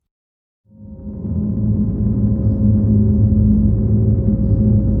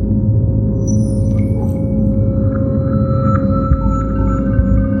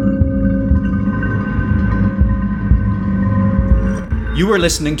You are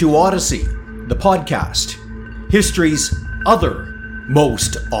listening to Odyssey, the podcast, history's other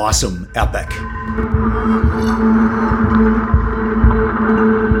most awesome epic.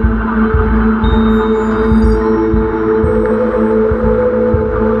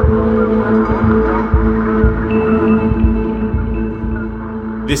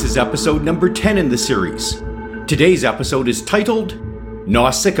 This is episode number 10 in the series. Today's episode is titled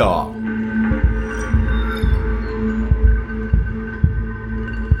Nausicaa.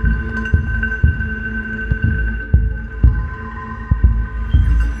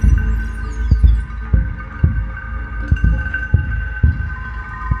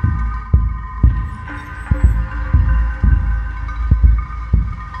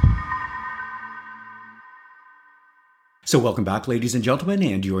 So welcome back, ladies and gentlemen,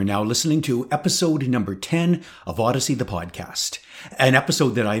 and you are now listening to episode number 10 of Odyssey the podcast, an episode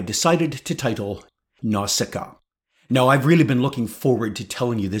that I've decided to title Nausicaa. Now, I've really been looking forward to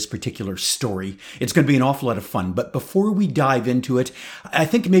telling you this particular story. It's going to be an awful lot of fun, but before we dive into it, I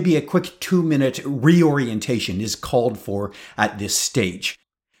think maybe a quick 2-minute reorientation is called for at this stage.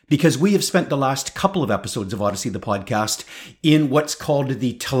 Because we have spent the last couple of episodes of Odyssey the podcast in what's called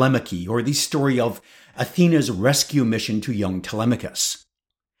the Telemachy, or the story of Athena's rescue mission to young Telemachus.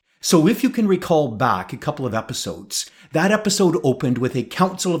 So if you can recall back a couple of episodes, that episode opened with a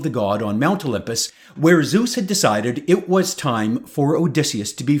council of the god on Mount Olympus, where Zeus had decided it was time for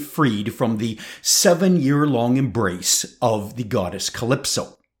Odysseus to be freed from the 7-year-long embrace of the goddess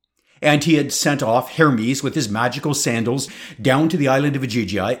Calypso. And he had sent off Hermes with his magical sandals down to the island of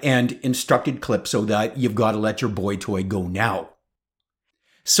Aegia and instructed Calypso that you've got to let your boy toy go now.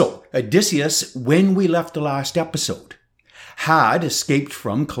 So, Odysseus, when we left the last episode, had escaped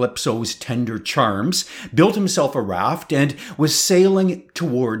from Calypso's tender charms, built himself a raft, and was sailing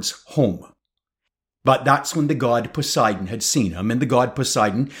towards home. But that's when the god Poseidon had seen him, and the god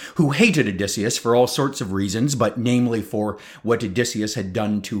Poseidon, who hated Odysseus for all sorts of reasons, but namely for what Odysseus had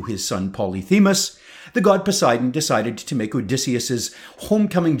done to his son Polyphemus, the god Poseidon decided to make Odysseus's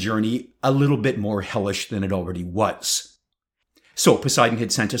homecoming journey a little bit more hellish than it already was. So Poseidon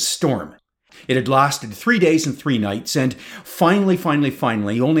had sent a storm. It had lasted 3 days and 3 nights, and finally,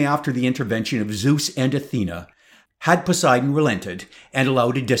 only after the intervention of Zeus and Athena, had Poseidon relented and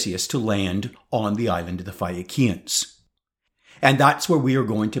allowed Odysseus to land on the island of the Phaeacians. And that's where we are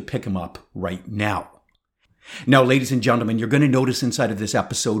going to pick him up right now. Now, ladies and gentlemen, you're going to notice inside of this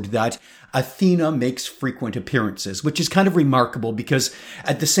episode that Athena makes frequent appearances, which is kind of remarkable because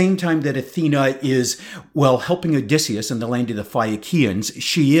at the same time that Athena is, helping Odysseus in the land of the Phaeacians,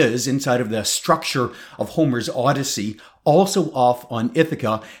 she is, inside of the structure of Homer's Odyssey, also off on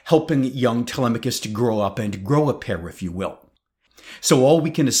Ithaca, helping young Telemachus to grow up and grow a pair, if you will. So all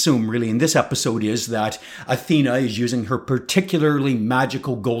we can assume really in this episode is that Athena is using her particularly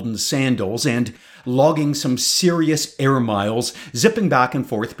magical golden sandals and logging some serious air miles, zipping back and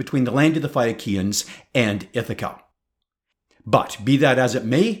forth between the land of the Phaeacians and Ithaca. But be that as it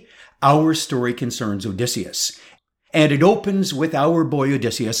may, our story concerns Odysseus. And it opens with our boy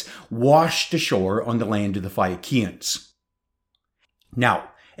Odysseus washed ashore on the land of the Phaeacians. Now,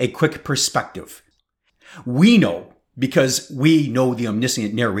 a quick perspective. We know, because we know the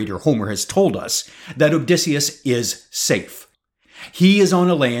omniscient narrator Homer has told us, that Odysseus is safe. He is on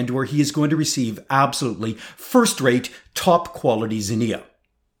a land where he is going to receive absolutely first-rate, top-quality Xenia.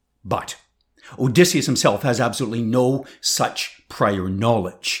 But Odysseus himself has absolutely no such prior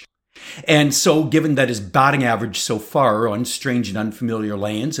knowledge. And so, given that his batting average so far on strange and unfamiliar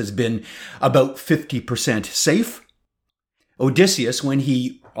lands has been about 50% safe, Odysseus, when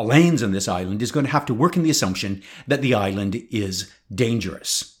he lands on this island, is going to have to work in the assumption that the island is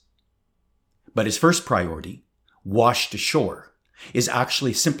dangerous. But his first priority, washed ashore, is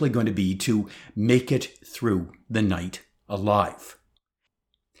actually simply going to be to make it through the night alive.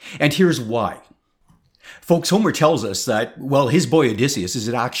 And here's why. Folks, Homer tells us that, his boy Odysseus is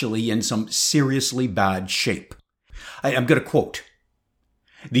actually in some seriously bad shape. I'm going to quote,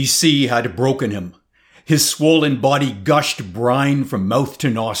 "The sea had broken him. His swollen body gushed brine from mouth to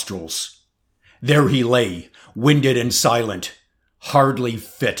nostrils. There he lay, winded and silent, hardly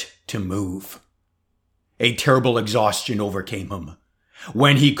fit to move. A terrible exhaustion overcame him.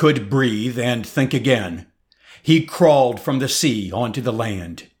 When he could breathe and think again, he crawled from the sea onto the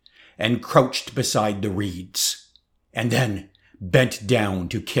land and crouched beside the reeds, and then bent down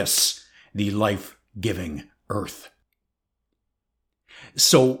to kiss the life-giving earth."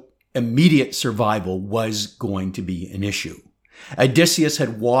 So immediate survival was going to be an issue. Odysseus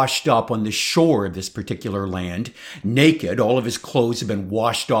had washed up on the shore of this particular land, naked. All of his clothes had been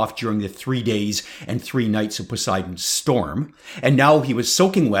washed off during the 3 days and 3 nights of Poseidon's storm. And now he was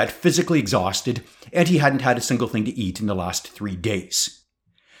soaking wet, physically exhausted, and he hadn't had a single thing to eat in the last 3 days.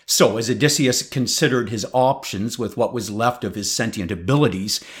 So, as Odysseus considered his options with what was left of his sentient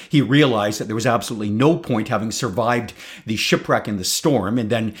abilities, he realized that there was absolutely no point having survived the shipwreck in the storm and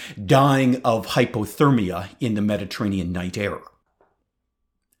then dying of hypothermia in the Mediterranean night air.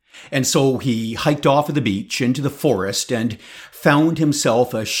 And so he hiked off of the beach into the forest and found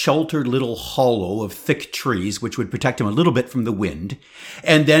himself a sheltered little hollow of thick trees, which would protect him a little bit from the wind.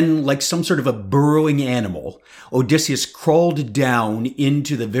 And then, like some sort of a burrowing animal, Odysseus crawled down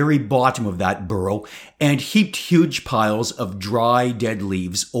into the very bottom of that burrow and heaped huge piles of dry, dead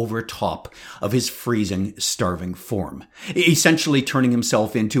leaves over top of his freezing, starving form, essentially turning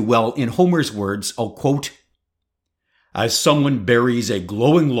himself into, well, in Homer's words, I'll quote, "As someone buries a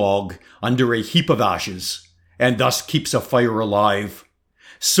glowing log under a heap of ashes, and thus keeps a fire alive,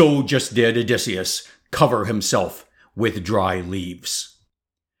 so just did Odysseus cover himself with dry leaves."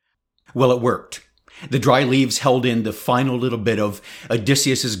 Well, it worked. The dry leaves held in the final little bit of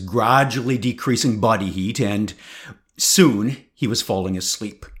Odysseus's gradually decreasing body heat, and soon he was falling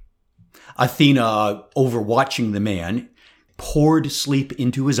asleep. Athena, overwatching the man, poured sleep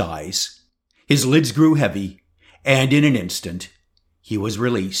into his eyes. His lids grew heavy, and in an instant, he was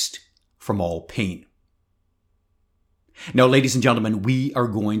released from all pain. Now, ladies and gentlemen, we are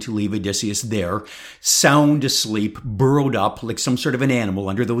going to leave Odysseus there, sound asleep, burrowed up like some sort of an animal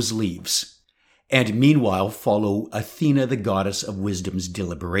under those leaves, and meanwhile follow Athena, the goddess of wisdom's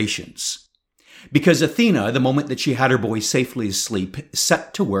deliberations. Because Athena, the moment that she had her boy safely asleep,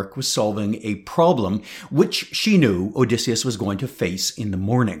 set to work with solving a problem which she knew Odysseus was going to face in the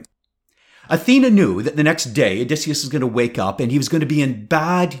morning. Athena knew that the next day Odysseus was going to wake up and he was going to be in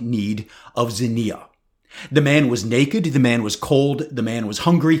bad need of Xenia. The man was naked, the man was cold, the man was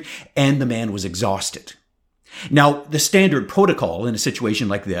hungry, and the man was exhausted. Now, the standard protocol in a situation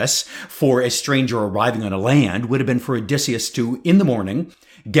like this for a stranger arriving on a land would have been for Odysseus to, in the morning,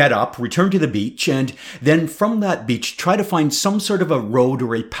 get up, return to the beach, and then from that beach try to find some sort of a road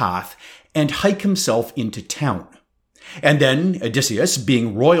or a path and hike himself into town. And then Odysseus,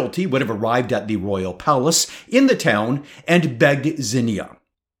 being royalty, would have arrived at the royal palace in the town and begged Xenia.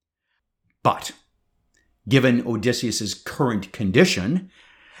 But, given Odysseus's current condition,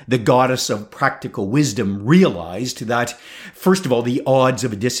 the goddess of practical wisdom realized that, first of all, the odds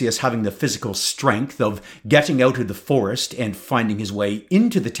of Odysseus having the physical strength of getting out of the forest and finding his way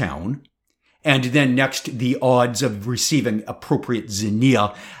into the town, and then next, the odds of receiving appropriate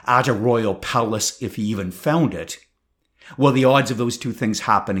Xenia at a royal palace if he even found it, well, the odds of those two things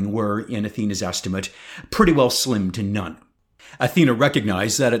happening were, in Athena's estimate, pretty well slim to none. Athena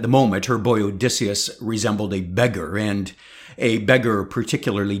recognized that at the moment her boy Odysseus resembled a beggar, and a beggar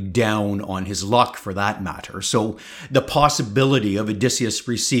particularly down on his luck for that matter. So the possibility of Odysseus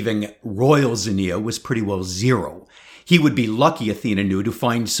receiving royal Xenia was pretty well zero. He would be lucky, Athena knew, to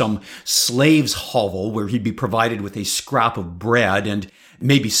find some slave's hovel where he'd be provided with a scrap of bread and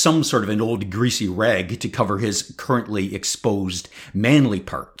maybe some sort of an old greasy rag to cover his currently exposed manly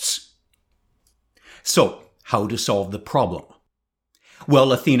parts. So, how to solve the problem?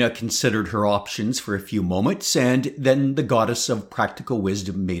 Well, Athena considered her options for a few moments, and then the goddess of practical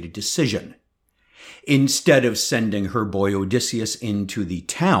wisdom made a decision. Instead of sending her boy Odysseus into the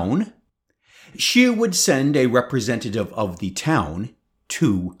town, she would send a representative of the town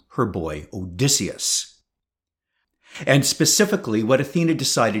to her boy Odysseus. And specifically, what Athena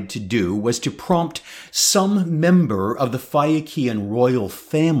decided to do was to prompt some member of the Phaeacian royal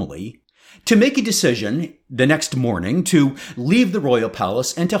family to make a decision the next morning to leave the royal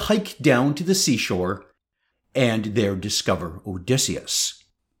palace and to hike down to the seashore and there discover Odysseus.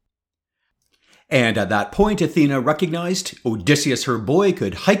 And at that point, Athena recognized Odysseus, her boy,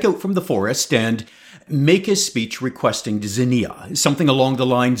 could hike out from the forest and make his speech requesting Xenia, something along the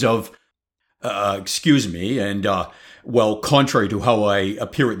lines of, excuse me, and, well, contrary to how I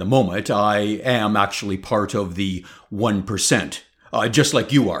appear at the moment, I am actually part of the 1%, just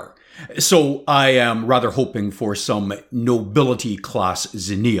like you are. So I am rather hoping for some nobility class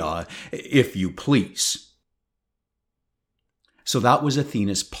Xenia, if you please. So that was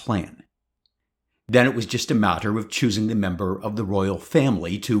Athena's plan. Then it was just a matter of choosing the member of the royal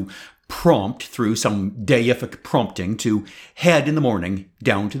family to prompt through some deific prompting to head in the morning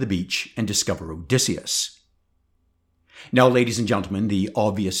down to the beach and discover Odysseus. Now, ladies and gentlemen, the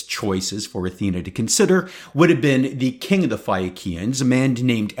obvious choices for Athena to consider would have been the king of the Phaeacians, a man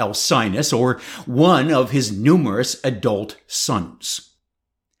named Alcinous, or one of his numerous adult sons.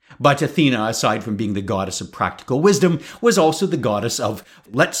 But Athena, aside from being the goddess of practical wisdom, was also the goddess of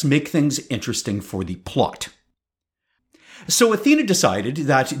let's make things interesting for the plot. So Athena decided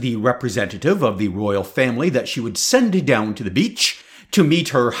that the representative of the royal family that she would send down to the beach to meet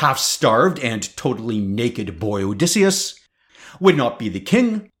her half-starved and totally naked boy Odysseus would not be the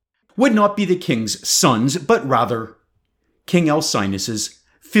king, would not be the king's sons, but rather King Alcinous's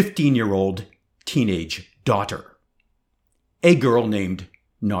 15-year-old teenage daughter, a girl named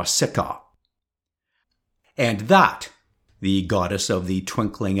Nausicaa. And that, the goddess of the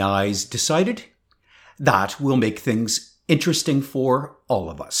twinkling eyes decided, that will make things interesting for all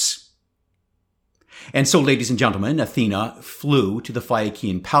of us. And so, ladies and gentlemen, Athena flew to the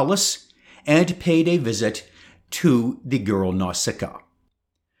Phaeacian palace and paid a visit to the girl Nausicaa.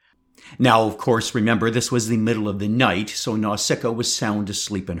 Now, of course, remember, this was the middle of the night, so Nausicaa was sound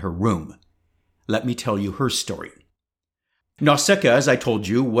asleep in her room. Let me tell you her story. Nausicaa, as I told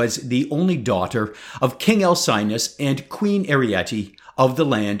you, was the only daughter of King Alcinous and Queen Ariete of the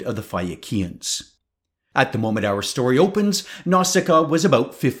land of the Phaeacians. At the moment our story opens, Nausicaa was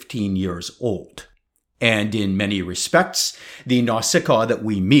about 15 years old. And in many respects, the Nausicaa that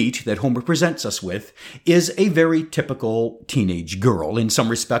we meet, that Homer presents us with, is a very typical teenage girl. In some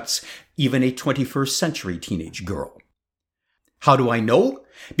respects, even a 21st century teenage girl. How do I know?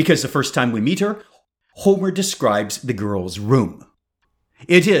 Because the first time we meet her, Homer describes the girl's room.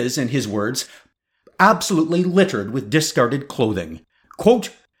 It is, in his words, absolutely littered with discarded clothing. Quote,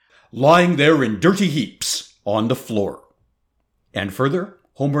 lying there in dirty heaps on the floor. And further,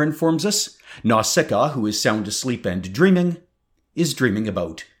 Homer informs us, Nausicaa, who is sound asleep and dreaming, is dreaming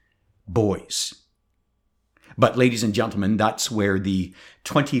about boys. But ladies and gentlemen, that's where the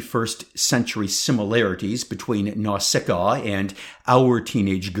 21st century similarities between Nausicaa and our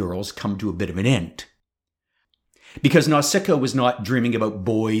teenage girls come to a bit of an end. Because Nausicaa was not dreaming about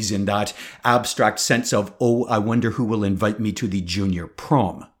boys in that abstract sense of, oh, I wonder who will invite me to the junior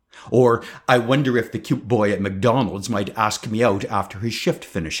prom. Or, I wonder if the cute boy at McDonald's might ask me out after his shift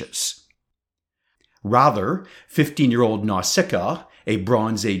finishes. Rather, 15-year-old Nausicaa, a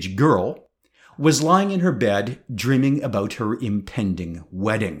Bronze Age girl, was lying in her bed dreaming about her impending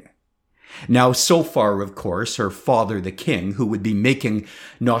wedding. Now, so far, of course, her father, the king, who would be making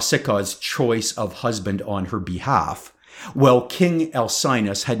Nausicaa's choice of husband on her behalf, well, King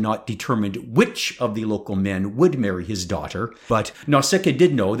Alcinous had not determined which of the local men would marry his daughter, but Nausicaa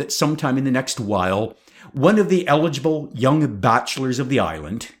did know that sometime in the next while, one of the eligible young bachelors of the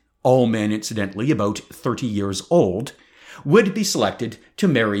island, all men incidentally about 30 years old, would be selected to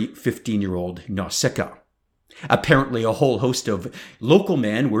marry 15-year-old Nausicaa. Apparently, a whole host of local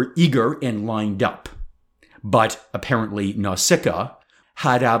men were eager and lined up. But apparently, Nausicaa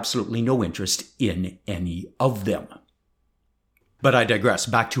had absolutely no interest in any of them. But I digress.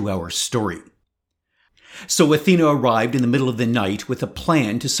 Back to our story. So Athena arrived in the middle of the night with a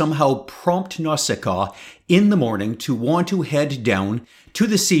plan to somehow prompt Nausicaa in the morning to want to head down to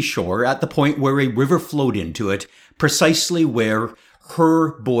the seashore at the point where a river flowed into it, precisely where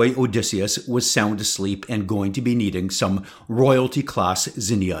her boy Odysseus was sound asleep and going to be needing some royalty-class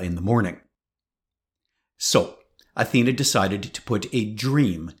zinnia in the morning. So Athena decided to put a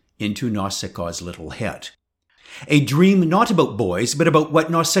dream into Nausicaa's little head. A dream not about boys, but about what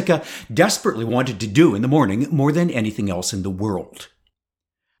Nausicaa desperately wanted to do in the morning more than anything else in the world.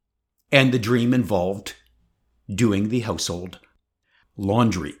 And the dream involved doing the household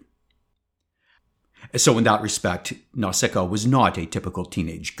laundry. So in that respect, Nausicaa was not a typical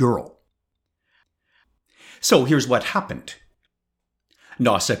teenage girl. So here's what happened.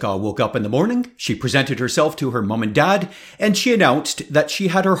 Nausicaa woke up in the morning, she presented herself to her mom and dad, and she announced that she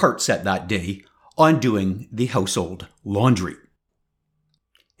had her heart set that day on doing the household laundry.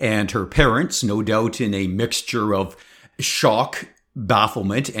 And her parents, no doubt in a mixture of shock,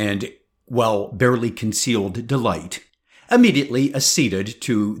 bafflement, and, well, barely concealed delight, immediately acceded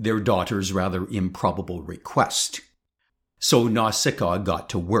to their daughter's rather improbable request. So Nausicaa got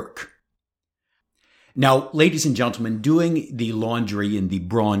to work. Now, ladies and gentlemen, doing the laundry in the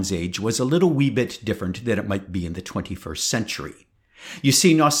Bronze Age was a little wee bit different than it might be in the 21st century. You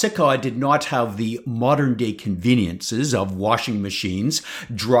see, Nausicaa did not have the modern-day conveniences of washing machines,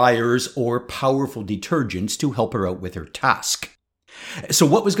 dryers, or powerful detergents to help her out with her task. So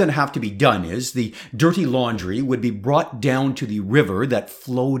what was going to have to be done is the dirty laundry would be brought down to the river that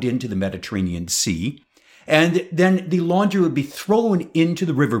flowed into the Mediterranean Sea, And then the laundry would be thrown into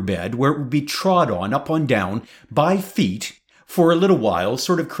the riverbed where it would be trod on, up and down, by feet for a little while,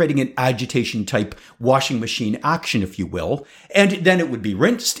 sort of creating an agitation type washing machine action, if you will. And then it would be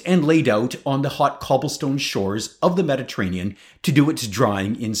rinsed and laid out on the hot cobblestone shores of the Mediterranean to do its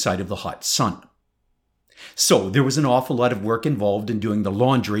drying inside of the hot sun. So there was an awful lot of work involved in doing the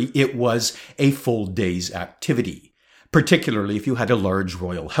laundry. It was a full day's activity, particularly if you had a large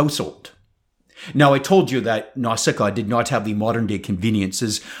royal household. Now, I told you that Nausicaa did not have the modern-day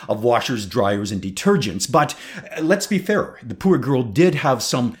conveniences of washers, dryers, and detergents, but let's be fair, the poor girl did have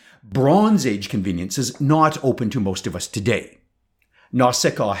some Bronze Age conveniences not open to most of us today.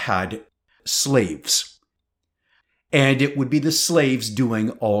 Nausicaa had slaves, and it would be the slaves doing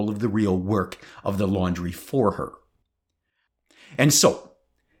all of the real work of the laundry for her. And so,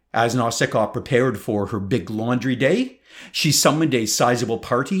 as Nausicaa prepared for her big laundry day, she summoned a sizable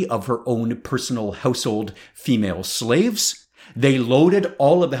party of her own personal household female slaves. They loaded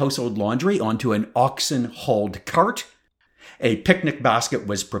all of the household laundry onto an oxen-hauled cart. A picnic basket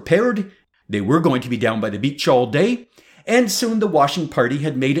was prepared. They were going to be down by the beach all day, and soon the washing party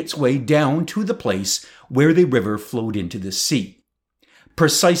had made its way down to the place where the river flowed into the sea.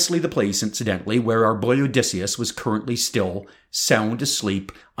 Precisely the place, incidentally, where our boy Odysseus was currently still sound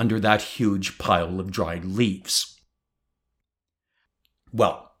asleep under that huge pile of dried leaves.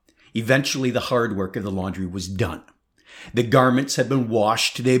 Well, eventually the hard work of the laundry was done. The garments had been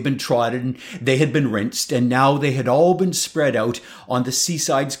washed, they had been trodden, they had been rinsed, and now they had all been spread out on the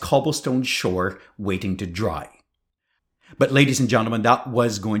seaside's cobblestone shore, waiting to dry. But ladies and gentlemen, that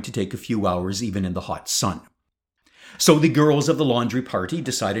was going to take a few hours even in the hot sun. So the girls of the laundry party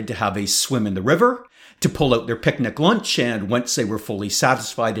decided to have a swim in the river, to pull out their picnic lunch, and once they were fully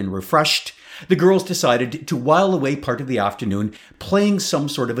satisfied and refreshed, the girls decided to while away part of the afternoon playing some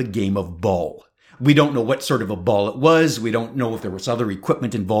sort of a game of ball. We don't know what sort of a ball it was. We don't know if there was other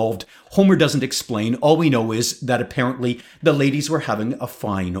equipment involved. Homer doesn't explain. All we know is that apparently the ladies were having a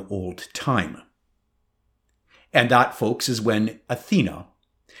fine old time. And that, folks, is when Athena,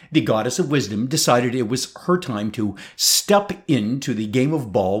 the goddess of wisdom, decided it was her time to step into the game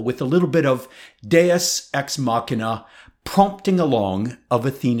of ball with a little bit of Deus Ex Machina prompting along of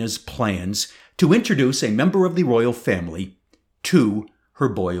Athena's plans to introduce a member of the royal family to her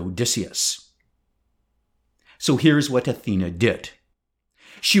boy Odysseus. So here's what Athena did.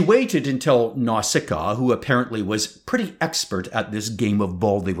 She waited until Nausicaa, who apparently was pretty expert at this game of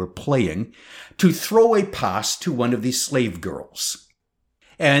ball they were playing, to throw a pass to one of the slave girls.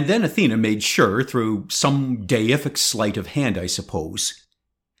 And then Athena made sure, through some deific sleight of hand, I suppose,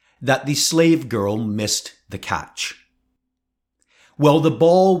 that the slave girl missed the catch. Well, the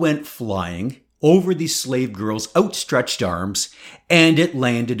ball went flying over the slave girl's outstretched arms, and it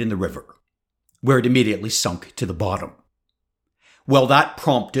landed in the river, where it immediately sunk to the bottom. Well, that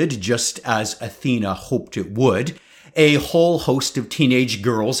prompted, just as Athena hoped it would, a whole host of teenage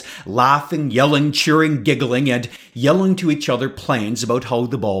girls laughing, yelling, cheering, giggling, and yelling to each other plans about how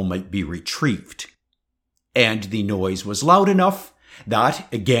the ball might be retrieved. And the noise was loud enough that,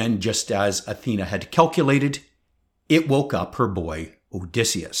 again, just as Athena had calculated, it woke up her boy,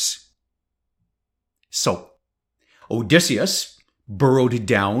 Odysseus. So, Odysseus, burrowed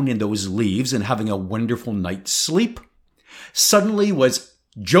down in those leaves and having a wonderful night's sleep, suddenly was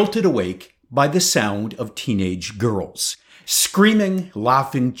jolted awake by the sound of teenage girls, screaming,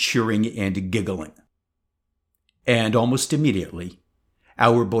 laughing, cheering, and giggling. And almost immediately,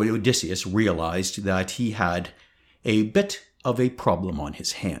 our boy Odysseus realized that he had a bit of a problem on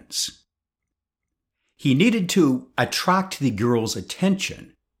his hands. He needed to attract the girls'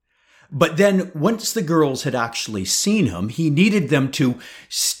 attention, but then once the girls had actually seen him, he needed them to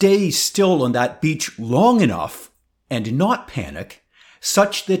stay still on that beach long enough and not panic,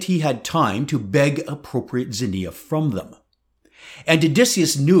 such that he had time to beg appropriate zinnia from them. And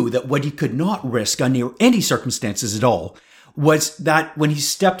Odysseus knew that what he could not risk under any circumstances at all was that when he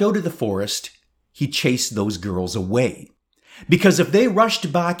stepped out of the forest, he chased those girls away. Because if they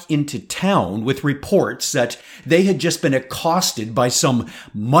rushed back into town with reports that they had just been accosted by some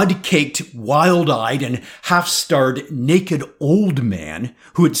mud-caked, wild-eyed, and half-starved naked old man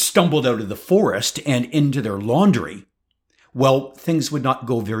who had stumbled out of the forest and into their laundry, well, things would not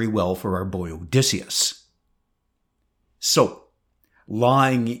go very well for our boy Odysseus. So,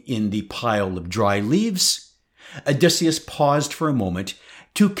 lying in the pile of dry leaves, Odysseus paused for a moment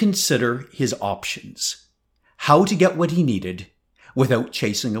to consider his options. How to get what he needed without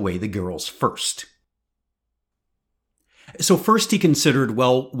chasing away the girls first. So first he considered,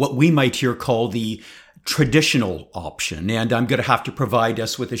 well, what we might here call the traditional option, and I'm going to have to provide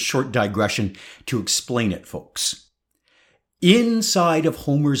us with a short digression to explain it, folks. Inside of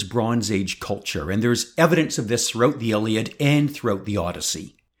Homer's Bronze Age culture, and there's evidence of this throughout the Iliad and throughout the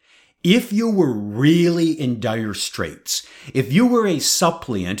Odyssey, if you were really in dire straits, if you were a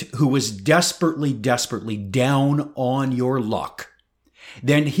suppliant who was desperately down on your luck,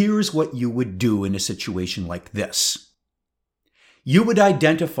 then here's what you would do in a situation like this. You would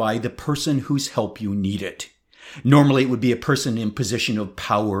identify the person whose help you needed. Normally, it would be a person in position of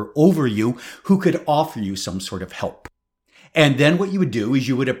power over you who could offer you some sort of help. And then what you would do is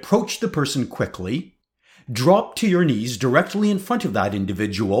you would approach the person quickly, drop to your knees directly in front of that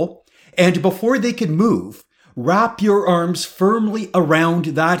individual, and before they could move, wrap your arms firmly around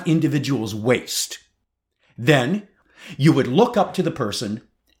that individual's waist. Then you would look up to the person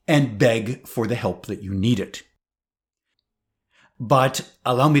and beg for the help that you needed. But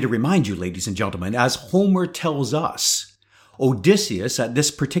allow me to remind you, ladies and gentlemen, as Homer tells us, Odysseus at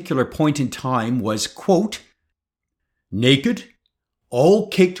this particular point in time was, quote, naked, all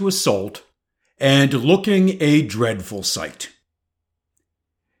caked with salt, and looking a dreadful sight.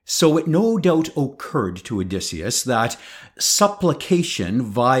 So it no doubt occurred to Odysseus that supplication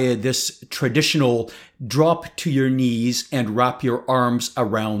via this traditional drop to your knees and wrap your arms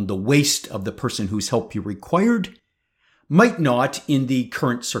around the waist of the person whose help you required might not, in the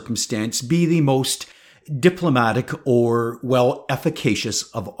current circumstance, be the most diplomatic or, well, efficacious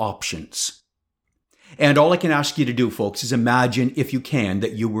of options. And all I can ask you to do, folks, is imagine, if you can,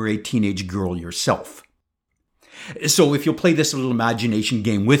 that you were a teenage girl yourself. So if you'll play this little imagination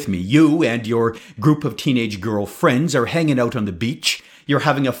game with me, you and your group of teenage girl friends are hanging out on the beach. You're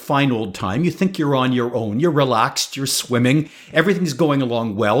having a fine old time. You think you're on your own. You're relaxed. You're swimming. Everything's going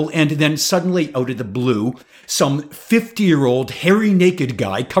along well. And then suddenly, out of the blue, some 50-year-old hairy naked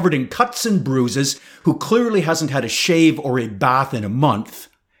guy covered in cuts and bruises who clearly hasn't had a shave or a bath in a month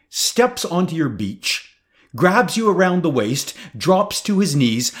steps onto your beach, grabs you around the waist, drops to his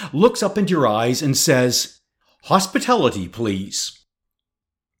knees, looks up into your eyes and says, "Hospitality, please."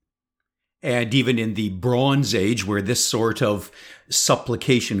 And even in the Bronze Age, where this sort of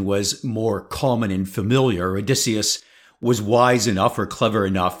supplication was more common and familiar, Odysseus was wise enough or clever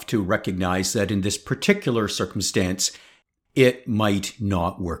enough to recognize that in this particular circumstance, it might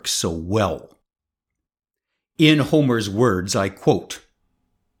not work so well. In Homer's words, I quote,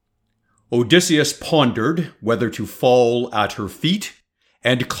 "Odysseus pondered whether to fall at her feet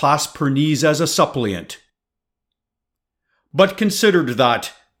and clasp her knees as a suppliant, but considered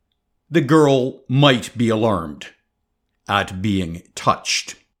that the girl might be alarmed at being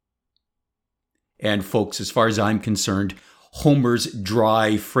touched." And folks, as far as I'm concerned, Homer's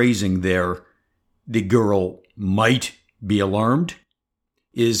dry phrasing there, "the girl might be alarmed,"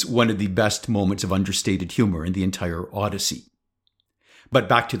 is one of the best moments of understated humor in the entire Odyssey. But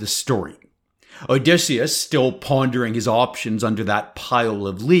back to the story. Odysseus, still pondering his options under that pile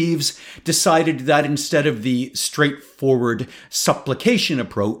of leaves, decided that instead of the straightforward supplication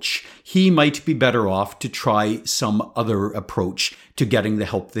approach, he might be better off to try some other approach to getting the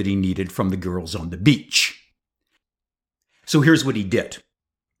help that he needed from the girls on the beach. So here's what he did.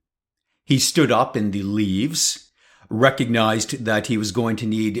 He stood up in the leaves, recognized that he was going to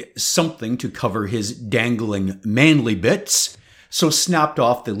need something to cover his dangling manly bits, so snapped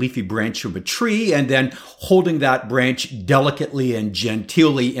off the leafy branch of a tree, and then holding that branch delicately and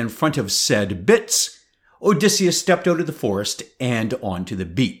genteelly in front of said bits, Odysseus stepped out of the forest and onto the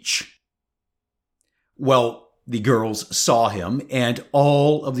beach. Well, the girls saw him, and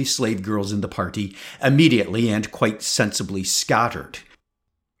all of the slave girls in the party immediately and quite sensibly scattered.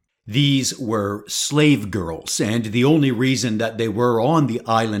 These were slave girls, and the only reason that they were on the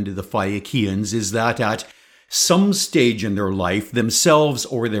island of the Phaeacians is that at some stage in their life, themselves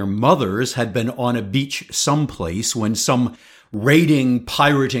or their mothers had been on a beach someplace when some raiding,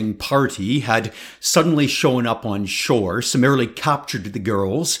 pirating party had suddenly shown up on shore, summarily captured the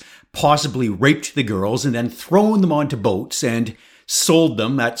girls, possibly raped the girls, and then thrown them onto boats and sold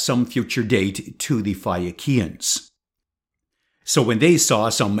them at some future date to the Phaeacians. So when they saw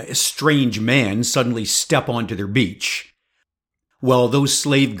some strange man suddenly step onto their beach, well, those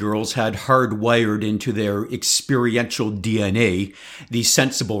slave girls had hardwired into their experiential DNA the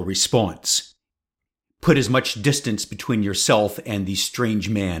sensible response: put as much distance between yourself and the strange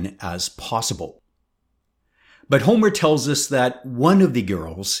man as possible. But Homer tells us that one of the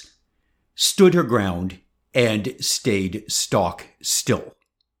girls stood her ground and stayed stock still.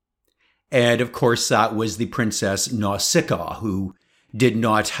 And of course, that was the Princess Nausicaa, who did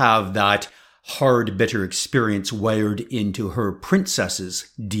not have that hard, bitter experience wired into her princess's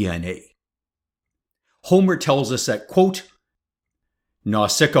DNA. Homer tells us that, quote,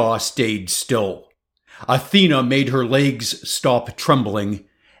 Nausicaa stayed still. Athena made her legs stop trembling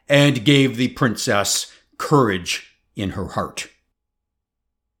and gave the princess courage in her heart.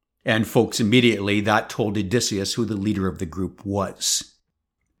 And folks, immediately that told Odysseus who the leader of the group was.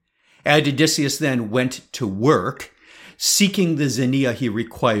 And Odysseus then went to work, seeking the Xenia he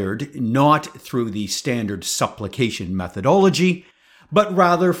required, not through the standard supplication methodology, but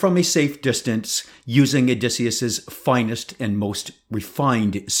rather from a safe distance, using Odysseus's finest and most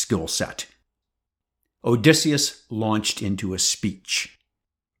refined skill set. Odysseus launched into a speech.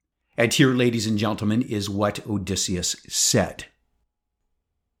 And here, ladies and gentlemen, is what Odysseus said.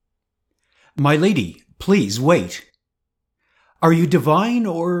 My lady, please wait. Are you divine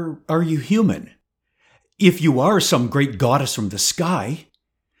or are you human? If you are some great goddess from the sky,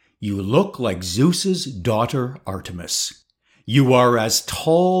 you look like Zeus's daughter Artemis. You are as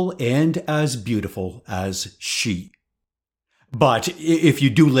tall and as beautiful as she. But if you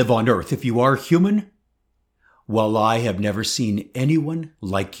do live on earth, if you are human, well, I have never seen anyone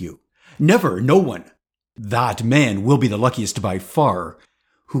like you. Never, no one. That man will be the luckiest by far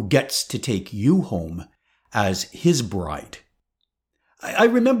who gets to take you home as his bride. I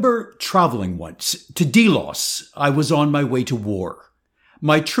remember traveling once to Delos. I was on my way to war.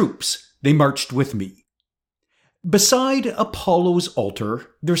 My troops, they marched with me. Beside Apollo's altar,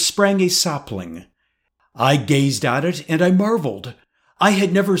 there sprang a sapling. I gazed at it and I marveled. I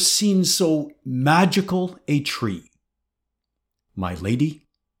had never seen so magical a tree. My lady,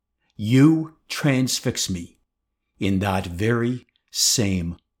 you transfix me in that very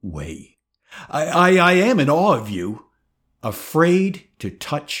same way. I am in awe of you, afraid to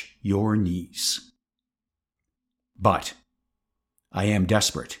touch your knees. But I am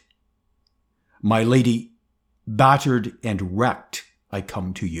desperate. My lady, battered and wrecked, I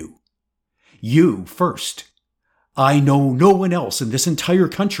come to you. You first. I know no one else in this entire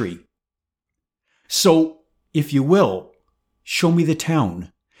country. So, if you will, show me the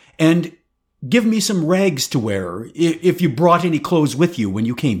town, and give me some rags to wear, if you brought any clothes with you when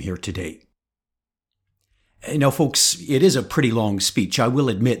you came here today. Now, folks, it is a pretty long speech, I will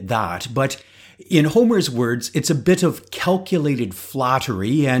admit that, but in Homer's words, it's a bit of calculated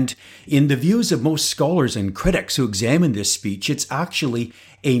flattery, and in the views of most scholars and critics who examine this speech, it's actually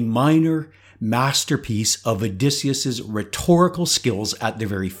a minor masterpiece of Odysseus's rhetorical skills at their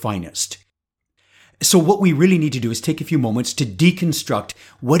very finest. So what we really need to do is take a few moments to deconstruct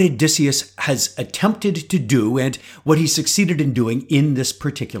what Odysseus has attempted to do and what he succeeded in doing in this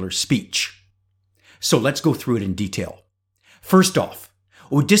particular speech. So let's go through it in detail. First off,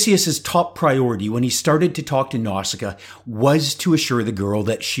 Odysseus's top priority when he started to talk to Nausicaa was to assure the girl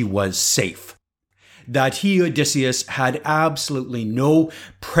that she was safe. That he, Odysseus, had absolutely no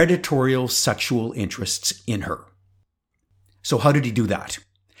predatory sexual interests in her. So how did he do that?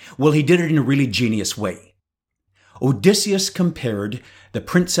 Well, he did it in a really genius way. Odysseus compared the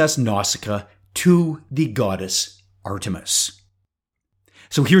princess Nausicaa to the goddess Artemis.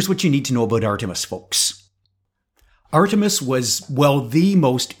 So here's what you need to know about Artemis, folks. Artemis was, well, the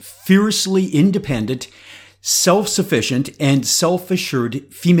most fiercely independent, self-sufficient, and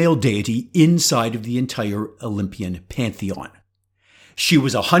self-assured female deity inside of the entire Olympian pantheon. She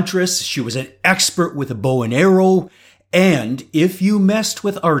was a huntress, she was an expert with a bow and arrow, and if you messed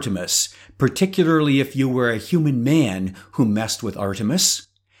with Artemis, particularly if you were a human man who messed with Artemis,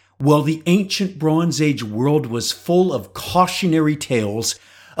 well, the ancient Bronze Age world was full of cautionary tales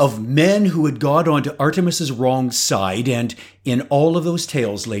of men who had got onto Artemis's wrong side, and in all of those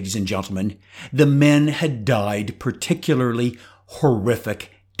tales, ladies and gentlemen, the men had died particularly horrific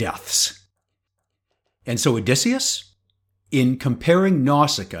deaths. And so Odysseus, in comparing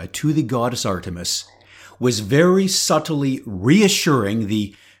Nausicaa to the goddess Artemis, was very subtly reassuring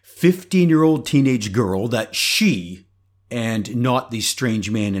the 15-year-old teenage girl that she, and not the strange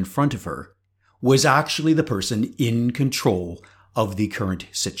man in front of her, was actually the person in control of the current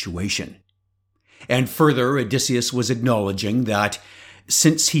situation. And further, Odysseus was acknowledging that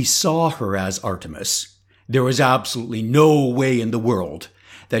since he saw her as Artemis, there was absolutely no way in the world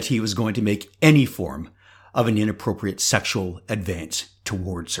that he was going to make any form of an inappropriate sexual advance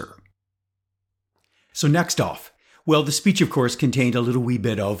towards her. So next off, well, the speech, of course, contained a little wee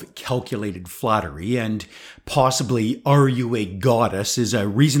bit of calculated flattery, and possibly "Are you a goddess?" is a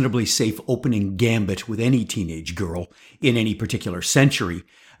reasonably safe opening gambit with any teenage girl in any particular century.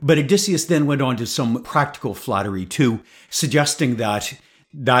 But Odysseus then went on to some practical flattery too, suggesting that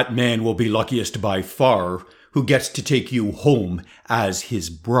that man will be luckiest by far who gets to take you home as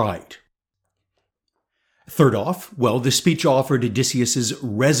his bride. Third off, well, the speech offered Odysseus's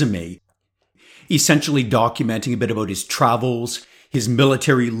resume. essentially documenting a bit about his travels, his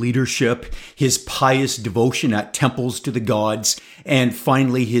military leadership, his pious devotion at temples to the gods, and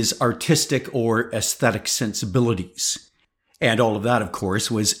finally his artistic or aesthetic sensibilities. And all of that, of course,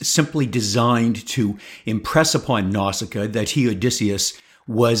 was simply designed to impress upon Nausicaa that he, Odysseus,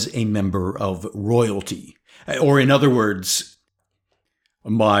 was a member of royalty. Or in other words,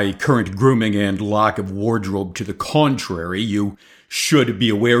 my current grooming and lack of wardrobe to the contrary, you should be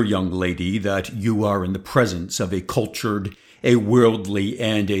aware, young lady, that you are in the presence of a cultured, a worldly,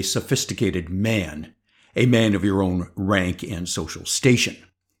 and a sophisticated man, a man of your own rank and social station.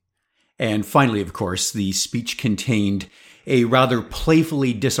 And finally, of course, the speech contained a rather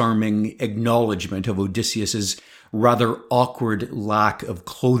playfully disarming acknowledgement of Odysseus's rather awkward lack of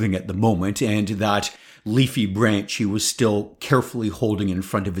clothing at the moment, and that leafy branch he was still carefully holding in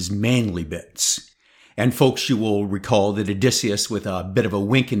front of his manly bits. And folks, you will recall that Odysseus, with a bit of a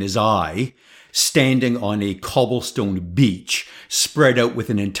wink in his eye, standing on a cobblestone beach, spread out with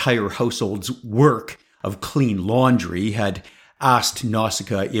an entire household's work of clean laundry, had asked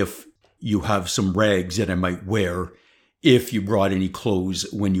Nausicaa if you have some rags that I might wear, if you brought any clothes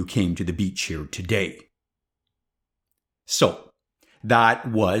when you came to the beach here today. So, that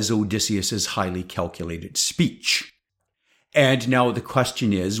was Odysseus's highly calculated speech. And now the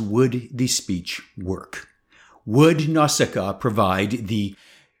question is, would the speech work? Would Nausicaa provide the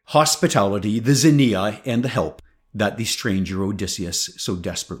hospitality, the xenia, and the help that the stranger Odysseus so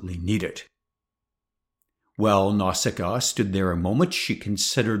desperately needed? Well, Nausicaa stood there a moment. She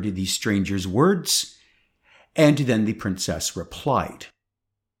considered the stranger's words, and then the princess replied,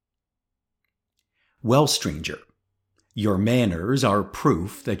 "Well, stranger, your manners are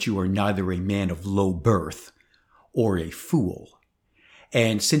proof that you are neither a man of low birth or a fool.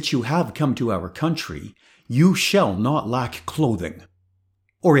 And since you have come to our country, you shall not lack clothing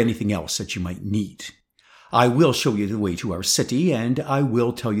or anything else that you might need. I will show you the way to our city, and I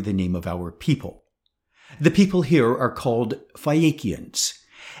will tell you the name of our people. The people here are called Phaeacians,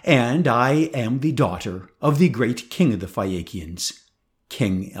 and I am the daughter of the great king of the Phaeacians,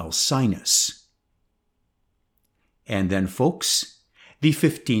 King Alcinous." And then, folks, the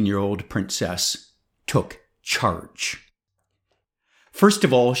 15-year-old princess took charge. First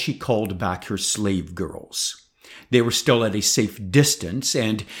of all, she called back her slave girls. They were still at a safe distance,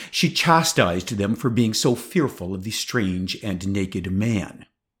 and she chastised them for being so fearful of the strange and naked man.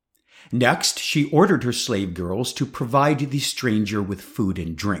 Next, she ordered her slave girls to provide the stranger with food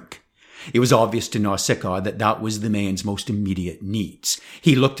and drink. It was obvious to Nausicaa that that was the man's most immediate needs.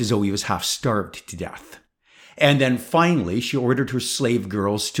 He looked as though he was half starved to death. And then finally, she ordered her slave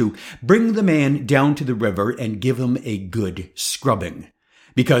girls to bring the man down to the river and give him a good scrubbing.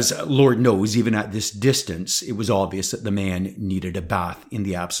 Because, Lord knows, even at this distance, it was obvious that the man needed a bath in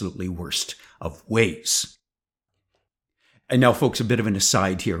the absolutely worst of ways. And now, folks, a bit of an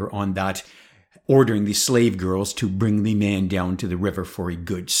aside here on that, ordering the slave girls to bring the man down to the river for a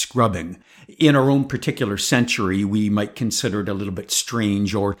good scrubbing. In our own particular century, we might consider it a little bit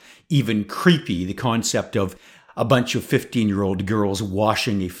strange or even creepy, the concept of a bunch of 15-year-old girls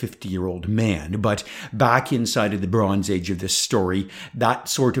washing a 50-year-old man. But back inside of the Bronze Age of this story, that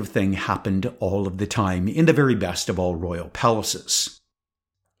sort of thing happened all of the time in the very best of all royal palaces.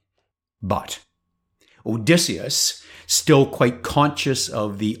 But Odysseus, still quite conscious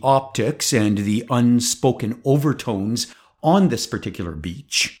of the optics and the unspoken overtones on this particular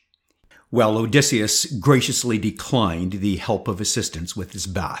beach, well, Odysseus graciously declined the help of assistance with his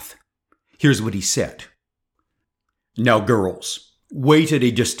bath. Here's what he said. "Now, girls, wait at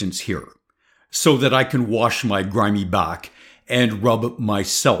a distance here, so that I can wash my grimy back and rub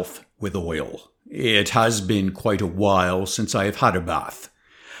myself with oil. It has been quite a while since I have had a bath.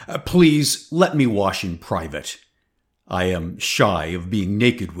 Please let me wash in private. I am shy of being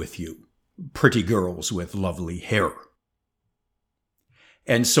naked with you, pretty girls with lovely hair."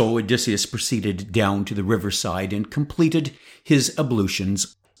 And so Odysseus proceeded down to the riverside and completed his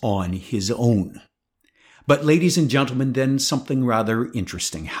ablutions on his own. But ladies and gentlemen, then something rather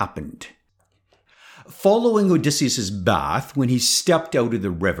interesting happened. Following Odysseus's bath, when he stepped out of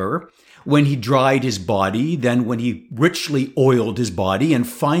the river, when he dried his body, then when he richly oiled his body, and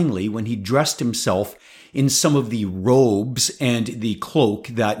finally when he dressed himself in some of the robes and the cloak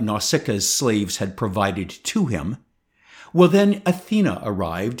that Nausicaa's slaves had provided to him, well, then Athena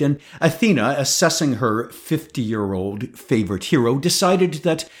arrived, and Athena, assessing her 50-year-old favorite hero, decided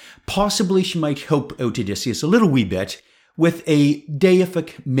that possibly she might help out Odysseus a little wee bit with a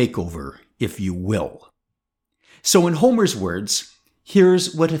deific makeover, if you will. So in Homer's words,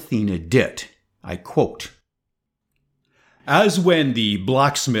 here's what Athena did. I quote, As when the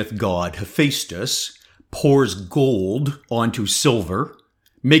blacksmith god Hephaestus pours gold onto silver,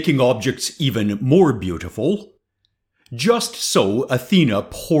 making objects even more beautiful, just so Athena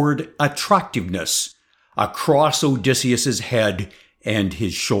poured attractiveness across Odysseus's head and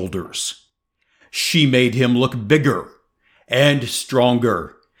his shoulders. She made him look bigger and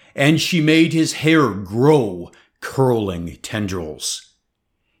stronger, and she made his hair grow curling tendrils.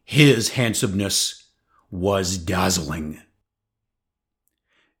 His handsomeness was dazzling.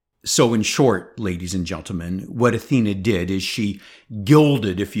 So in short, ladies and gentlemen, what Athena did is she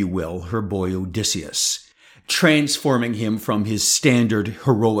gilded, if you will, her boy Odysseus, transforming him from his standard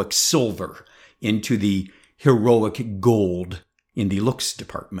heroic silver into the heroic gold in the looks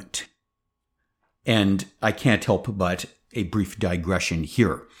department. And I can't help but a brief digression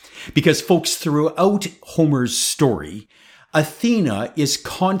here, because folks, throughout Homer's story, Athena is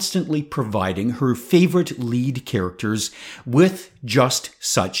constantly providing her favorite lead characters with just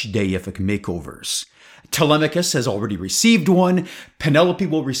such deific makeovers. Telemachus has already received one, Penelope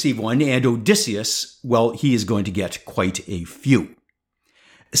will receive one, and Odysseus, well, he is going to get quite a few.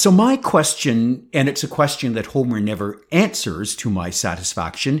 So my question, and it's a question that Homer never answers to my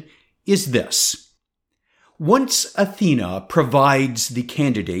satisfaction, is this. Once Athena provides the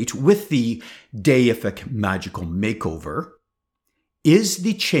candidate with the deific magical makeover, is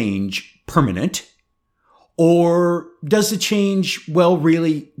the change permanent, or does the change, well,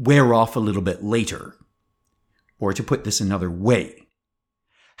 really wear off a little bit later? Or to put this another way,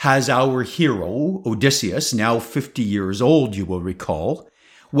 has our hero, Odysseus, now 50 years old, you will recall,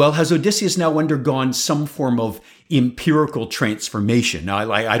 well, has Odysseus now undergone some form of empirical transformation?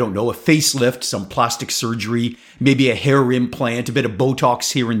 I don't know, a facelift, some plastic surgery, maybe a hair implant, a bit of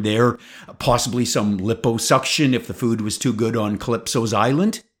Botox here and there, possibly some liposuction if the food was too good on Calypso's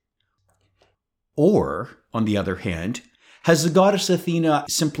island? Or, on the other hand, has the goddess Athena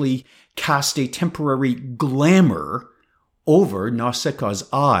simply cast a temporary glamour over Nausicaa's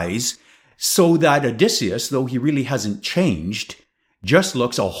eyes so that Odysseus, though he really hasn't changed, just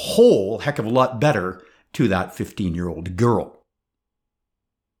looks a whole heck of a lot better to that 15-year-old girl?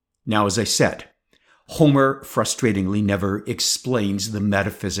 Now, as I said, Homer frustratingly never explains the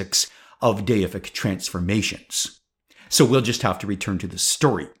metaphysics of deific transformations. So we'll just have to return to the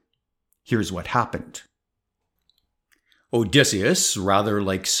story. Here's what happened. Odysseus, rather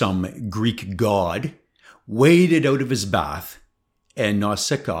like some Greek god, waded out of his bath, and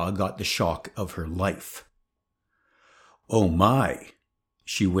Nausicaa got the shock of her life. "Oh my,"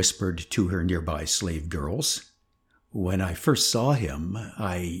 she whispered to her nearby slave girls. "When I first saw him,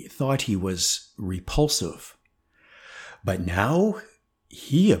 I thought he was repulsive. But now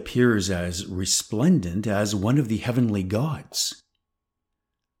he appears as resplendent as one of the heavenly gods.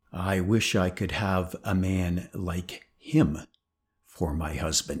 I wish I could have a man like him for my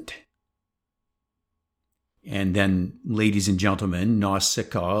husband." And then, ladies and gentlemen,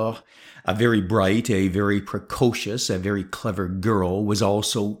 Nausicaa, a very bright, a very precocious, a very clever girl, was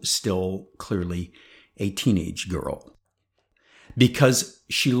also still clearly a teenage girl. Because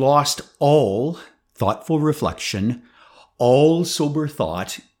she lost all thoughtful reflection, all sober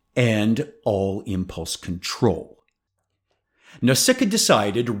thought, and all impulse control. Nausicaa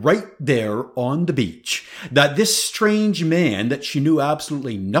decided right there on the beach that this strange man that she knew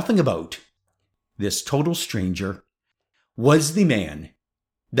absolutely nothing about, this total stranger, was the man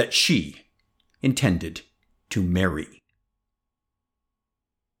that she intended to marry.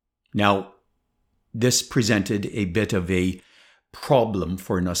 Now, this presented a bit of a problem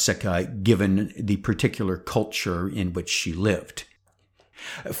for Nausicaa given the particular culture in which she lived.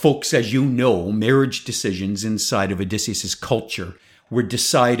 Folks, as you know, marriage decisions inside of Odysseus' culture were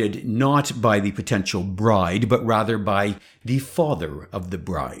decided not by the potential bride, but rather by the father of the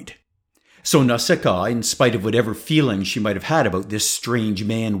bride. So Nausicaa, in spite of whatever feelings she might have had about this strange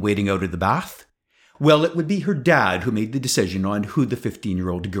man wading out of the bath, well, it would be her dad who made the decision on who the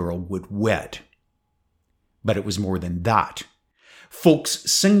 15-year-old girl would wed. But it was more than that. Folks,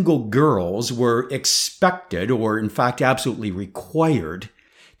 single girls were expected, or in fact absolutely required,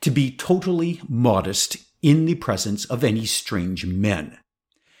 to be totally modest in the presence of any strange men.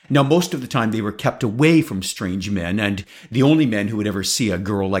 Now, most of the time they were kept away from strange men, and the only men who would ever see a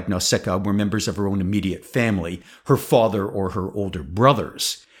girl like Nausicaa were members of her own immediate family, her father or her older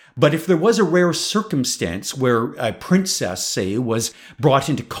brothers. But if there was a rare circumstance where a princess, say, was brought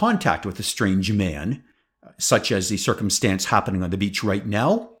into contact with a strange man, such as the circumstance happening on the beach right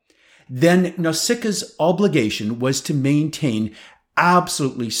now, then Nausicaa's obligation was to maintain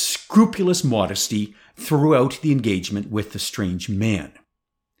absolutely scrupulous modesty throughout the engagement with the strange man.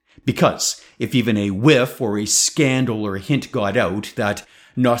 Because if even a whiff or a scandal or a hint got out that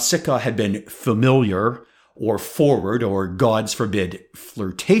Nausicaa had been familiar or forward or, gods forbid,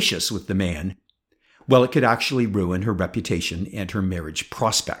 flirtatious with the man, well, it could actually ruin her reputation and her marriage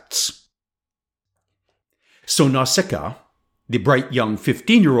prospects. So Nausicaa, the bright young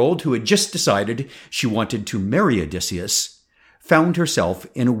 15-year-old who had just decided she wanted to marry Odysseus, found herself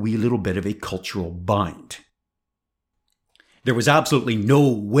in a wee little bit of a cultural bind. There was absolutely no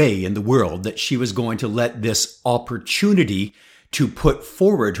way in the world that she was going to let this opportunity to put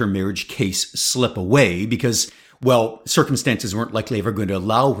forward her marriage case slip away because, well, circumstances weren't likely ever going to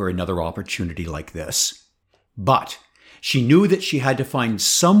allow her another opportunity like this. But she knew that she had to find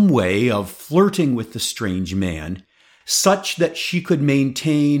some way of flirting with the strange man such that she could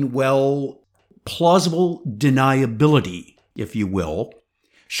maintain, well, plausible deniability, if you will,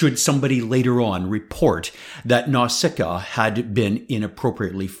 should somebody later on report that Nausicaa had been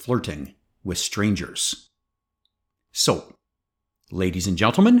inappropriately flirting with strangers. So, ladies and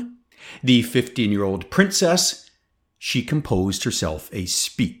gentlemen, the 15-year-old princess, she composed herself a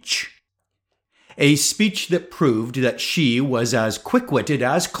speech. A speech that proved that she was as quick-witted,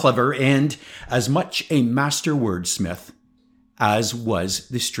 as clever, and as much a master wordsmith as was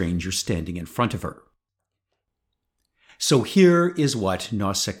the stranger standing in front of her. So here is what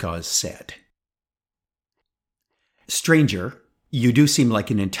Nausicaa said. "Stranger, you do seem like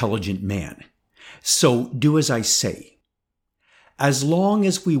an intelligent man, so do as I say. As long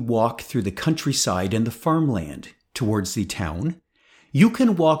as we walk through the countryside and the farmland towards the town, you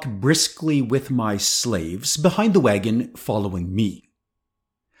can walk briskly with my slaves behind the wagon following me.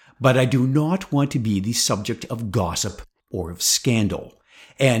 But I do not want to be the subject of gossip or of scandal,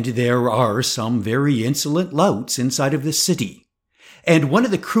 and there are some very insolent louts inside of this city. And one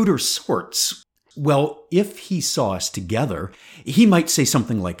of the cruder sorts, well, if he saw us together, he might say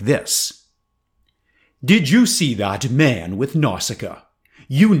something like this. 'Did you see that man with Nausicaa?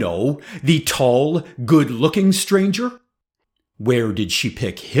 You know, the tall, good-looking stranger? Where did she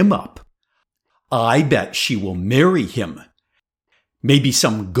pick him up? I bet she will marry him. Maybe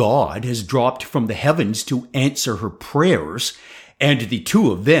some god has dropped from the heavens to answer her prayers, and the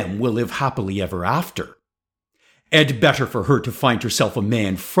two of them will live happily ever after. And better for her to find herself a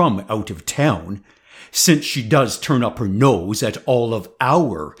man from out of town, since she does turn up her nose at all of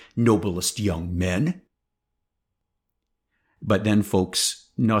our noblest young men.'" But then, folks,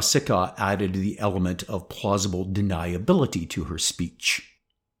 Nausicaa added the element of plausible deniability to her speech.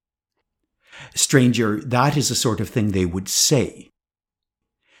 "Stranger, that is the sort of thing they would say,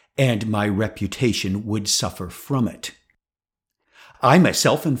 and my reputation would suffer from it. I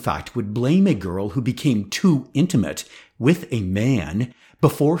myself, in fact, would blame a girl who became too intimate with a man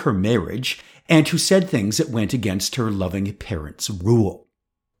before her marriage and who said things that went against her loving parents' rule."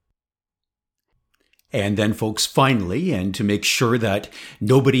 And then, folks, finally, and to make sure that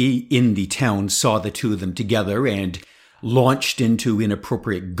nobody in the town saw the two of them together and launched into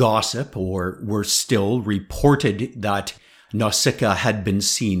inappropriate gossip, or worse still, reported that Nausicaa had been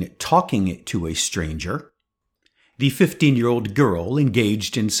seen talking to a stranger, the 15-year-old girl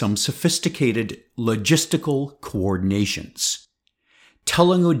engaged in some sophisticated logistical coordinations,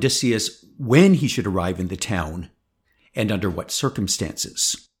 telling Odysseus when he should arrive in the town and under what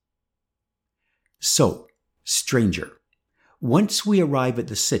circumstances. "So, stranger, once we arrive at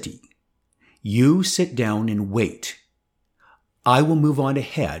the city, you sit down and wait. I will move on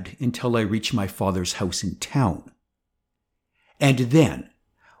ahead until I reach my father's house in town. And then,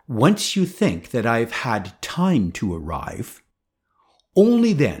 once you think that I've had time to arrive,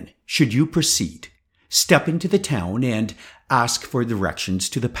 only then should you proceed, step into the town, and ask for directions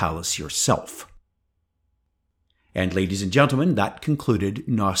to the palace yourself." And ladies and gentlemen, that concluded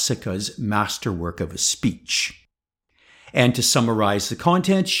Nausicaa's masterwork of a speech. And to summarize the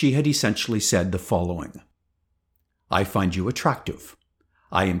content, she had essentially said the following. "I find you attractive.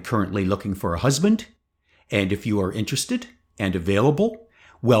 I am currently looking for a husband, and if you are interested and available,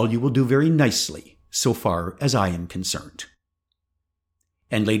 well, you will do very nicely, so far as I am concerned."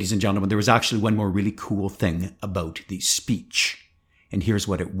 And ladies and gentlemen, there was actually one more really cool thing about the speech, and here's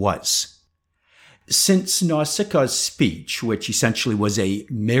what it was. Since Nausicaa's speech, which essentially was a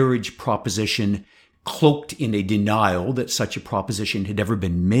marriage proposition cloaked in a denial that such a proposition had ever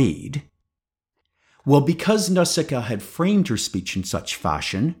been made, well, because Nausicaa had framed her speech in such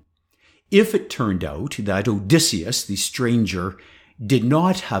fashion, if it turned out that Odysseus, the stranger, did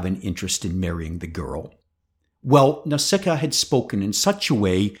not have an interest in marrying the girl, well, Nausicaa had spoken in such a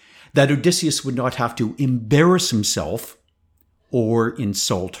way that Odysseus would not have to embarrass himself or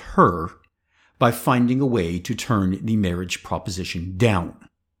insult her by finding a way to turn the marriage proposition down.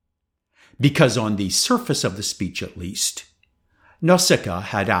 because on the surface of the speech at least, Nausicaa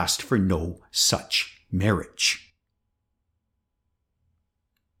had asked for no such marriage.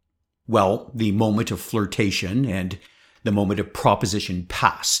 Well, the moment of flirtation and the moment of proposition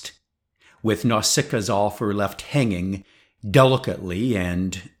passed, with Nausicaa's offer left hanging delicately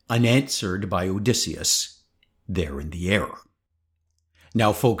and unanswered by Odysseus there in the air.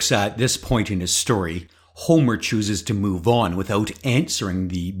 Now, folks, at this point in his story, Homer chooses to move on without answering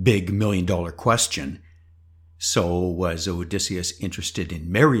the big million-dollar question. So, was Odysseus interested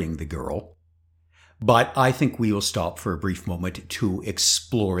in marrying the girl? But I think we will stop for a brief moment to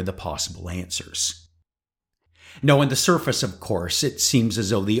explore the possible answers. Now, on the surface, of course, it seems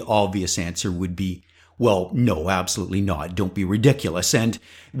as though the obvious answer would be, well, no, absolutely not. Don't be ridiculous. And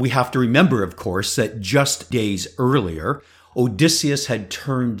we have to remember, of course, that just days earlier, Odysseus had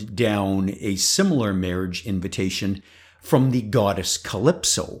turned down a similar marriage invitation from the goddess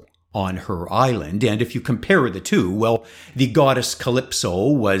Calypso on her island. And if you compare the two, well, the goddess Calypso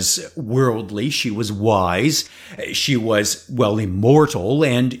was worldly, she was wise, she was, well, immortal,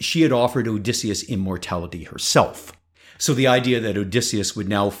 and she had offered Odysseus immortality herself. So the idea that Odysseus would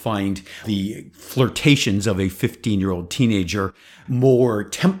now find the flirtations of a 15-year-old teenager more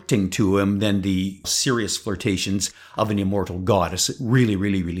tempting to him than the serious flirtations of an immortal goddess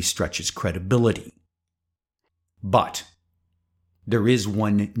really stretches credibility. But there is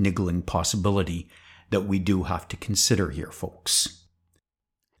one niggling possibility that we do have to consider here, folks.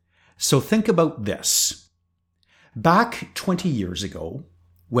 So think about this. Back 20 years ago,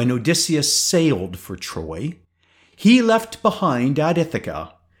 when Odysseus sailed for Troy, he left behind at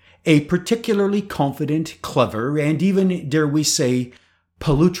Ithaca a particularly confident, clever, and even, dare we say,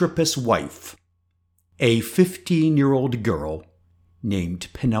 Polytropous wife, a 15-year-old girl named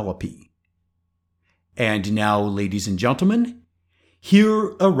Penelope. And now, ladies and gentlemen,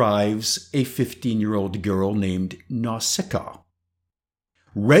 here arrives a 15-year-old girl named Nausicaa.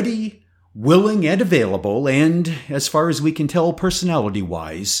 Ready, willing, and available, and, as far as we can tell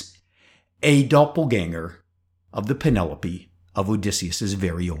personality-wise, a doppelganger of the Penelope of Odysseus'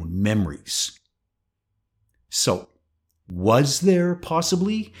 very own memories. So, was there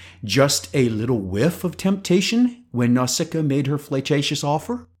possibly just a little whiff of temptation when Nausicaa made her flirtatious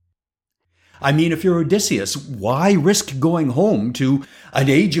offer? I mean, if you're Odysseus, why risk going home to an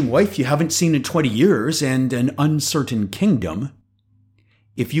aging wife you haven't seen in 20 years and an uncertain kingdom,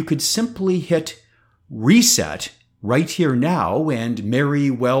 if you could simply hit reset right here now and marry,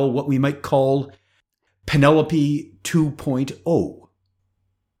 well, what we might call Penelope 2.0.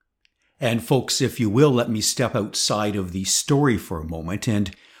 And folks, if you will, let me step outside of the story for a moment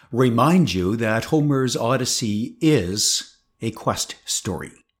and remind you that Homer's Odyssey is a quest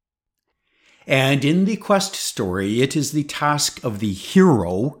story. And in the quest story, it is the task of the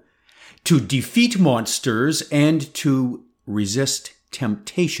hero to defeat monsters and to resist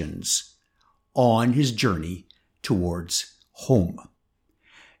temptations on his journey towards home.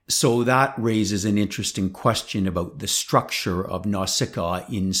 So that raises an interesting question about the structure of Nausicaa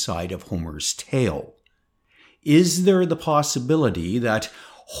inside of Homer's tale. Is there the possibility that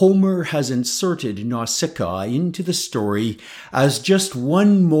Homer has inserted Nausicaa into the story as just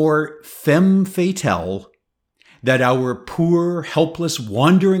one more femme fatale that our poor, helpless,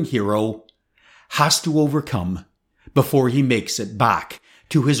 wandering hero has to overcome before he makes it back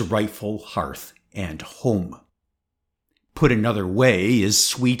to his rightful hearth and home? Put another way, is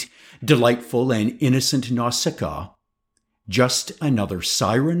sweet, delightful, and innocent Nausicaa just another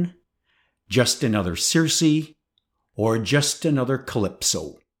siren, just another Circe, or just another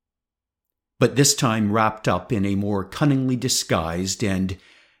Calypso? But this time wrapped up in a more cunningly disguised and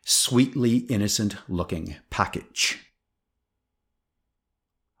sweetly innocent-looking package.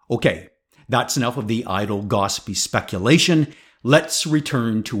 Okay, that's enough of the idle, gossipy speculation. Let's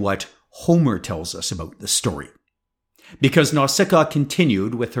return to what Homer tells us about the story. Because Nausicaa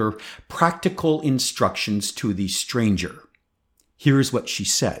continued with her practical instructions to the stranger. Here's what she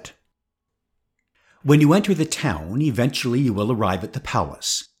said. When you enter the town, eventually you will arrive at the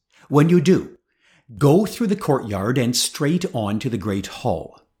palace. When you do, go through the courtyard and straight on to the great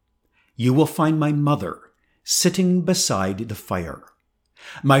hall. You will find my mother sitting beside the fire.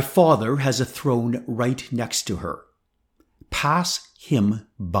 My father has a throne right next to her. Pass him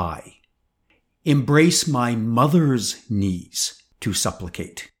by. Embrace my mother's knees to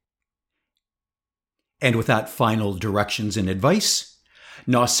supplicate. And with that final directions and advice,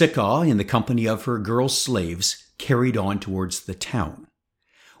 Nausicaa, in the company of her girl slaves, carried on towards the town.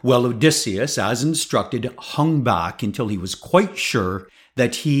 While Odysseus, as instructed, hung back until he was quite sure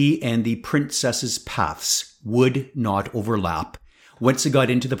that he and the princess's paths would not overlap once it got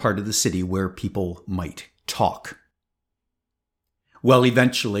into the part of the city where people might talk. Well,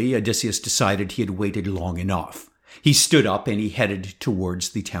 eventually, Odysseus decided he had waited long enough. He stood up and he headed towards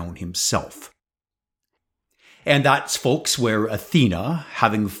the town himself. And that's, folks, where Athena,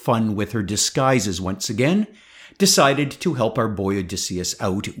 having fun with her disguises once again, decided to help our boy Odysseus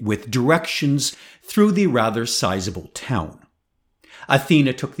out with directions through the rather sizable town.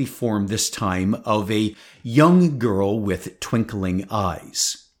 Athena took the form this time of a young girl with twinkling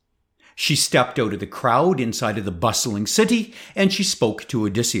eyes. She stepped out of the crowd inside of the bustling city, and she spoke to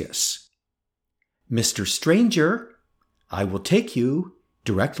Odysseus. "Mr. Stranger, I will take you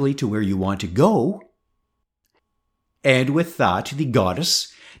directly to where you want to go." And with that, the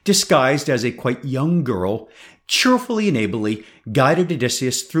goddess, disguised as a quite young girl, cheerfully and ably guided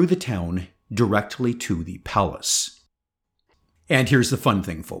Odysseus through the town directly to the palace. And here's the fun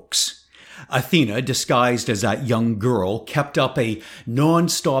thing, folks. Athena, disguised as that young girl, kept up a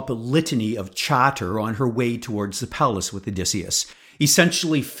non-stop litany of chatter on her way towards the palace with Odysseus,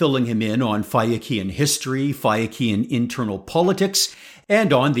 essentially filling him in on Phaeacian history, Phaeacian internal politics,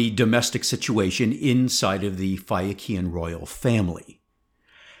 and on the domestic situation inside of the Phaeacian royal family.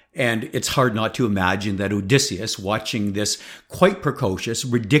 And it's hard not to imagine that Odysseus, watching this quite precocious,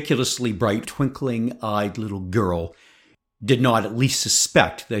 ridiculously bright, twinkling-eyed little girl, did not at least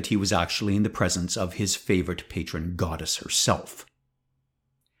suspect that he was actually in the presence of his favorite patron goddess herself.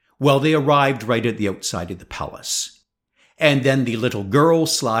 Well, they arrived right at the outside of the palace. And then the little girl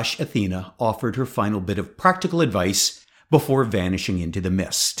 / Athena offered her final bit of practical advice before vanishing into the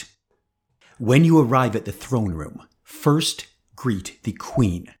mist. "When you arrive at the throne room, first greet the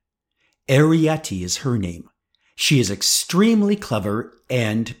queen. Ariete is her name. She is extremely clever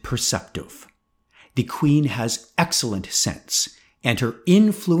and perceptive. The queen has excellent sense, and her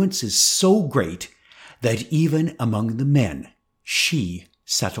influence is so great that even among the men, she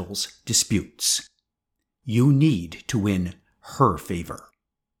settles disputes. You need to win her favor."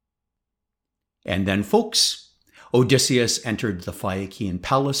 And then, folks, Odysseus entered the Phaeacian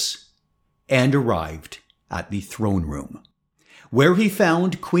palace and arrived at the throne room, where he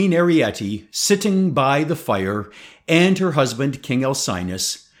found Queen Ariete sitting by the fire and her husband, King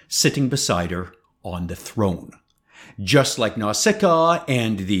Alcinous, sitting beside her on the throne, just like Nausicaa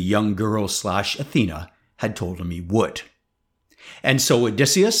and the young girl / Athena had told him he would. And so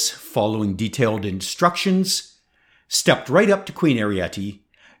Odysseus, following detailed instructions, stepped right up to Queen Ariete,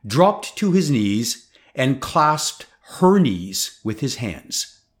 dropped to his knees, and clasped her knees with his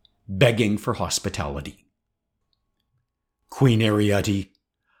hands, begging for hospitality. "Queen Ariete,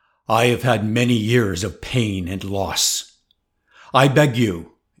 I have had many years of pain and loss. I beg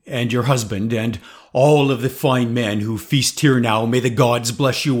you, and your husband, and all of the fine men who feast here now, may the gods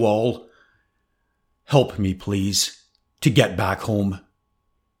bless you all. Help me, please, to get back home,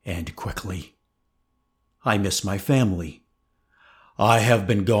 and quickly. I miss my family. I have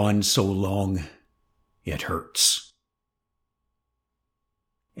been gone so long, it hurts."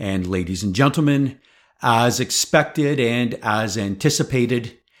 And ladies and gentlemen, as expected and as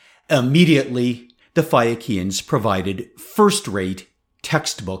anticipated, immediately the Phaeacians provided first-rate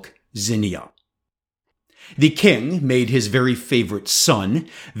textbook Xenia. The king made his very favorite son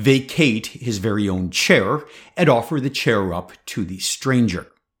vacate his very own chair and offer the chair up to the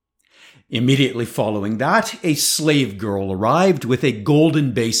stranger. Immediately following that, a slave girl arrived with a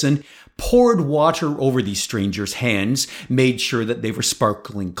golden basin, poured water over the stranger's hands, made sure that they were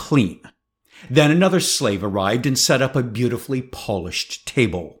sparkling clean. Then another slave arrived and set up a beautifully polished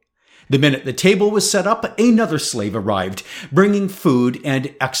table. The minute the table was set up, another slave arrived, bringing food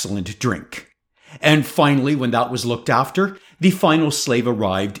and excellent drink. And finally, when that was looked after, the final slave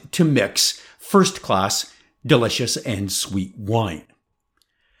arrived to mix first-class, delicious, and sweet wine.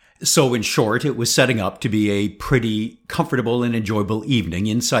 So in short, it was setting up to be a pretty comfortable and enjoyable evening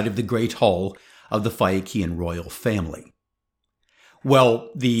inside of the great hall of the Phaeacian royal family. Well,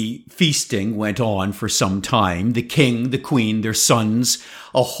 the feasting went on for some time. The king, the queen, their sons,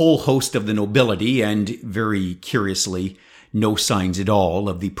 a whole host of the nobility, and very curiously, no signs at all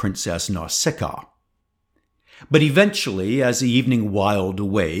of the Princess Nausicaa. But eventually, as the evening whiled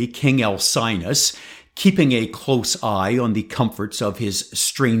away, King Alcinous, keeping a close eye on the comforts of his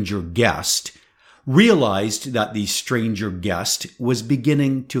stranger guest, realized that the stranger guest was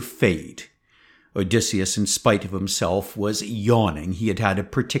beginning to fade. Odysseus, in spite of himself, was yawning. He had had a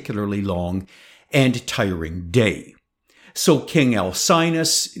particularly long and tiring day. So King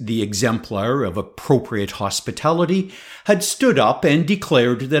Alcinous, the exemplar of appropriate hospitality, had stood up and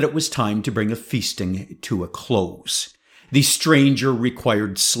declared that it was time to bring a feasting to a close. The stranger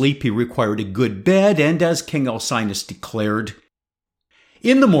required sleep, he required a good bed, and as King Alcinous declared,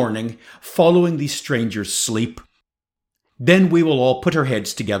 In the morning, following the stranger's sleep, then we will all put our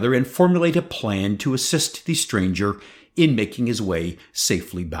heads together and formulate a plan to assist the stranger in making his way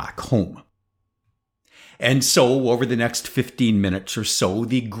safely back home. And so, over the next 15 minutes or so,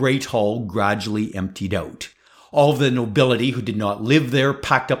 the great hall gradually emptied out. All the nobility who did not live there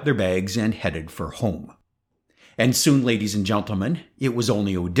packed up their bags and headed for home. And soon, ladies and gentlemen, it was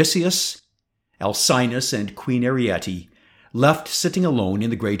only Odysseus, Alcinous, and Queen Ariete left sitting alone in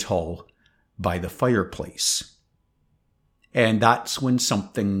the great hall by the fireplace. And that's when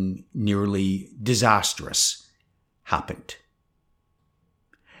something nearly disastrous happened.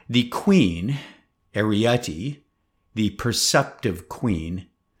 The queen, Ariete, the perceptive queen,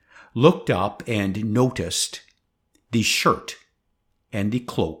 looked up and noticed the shirt and the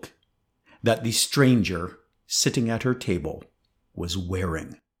cloak that the stranger sitting at her table was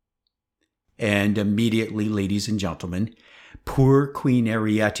wearing. And immediately, ladies and gentlemen, poor Queen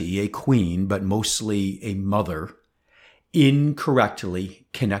Ariete, a queen but mostly a mother, incorrectly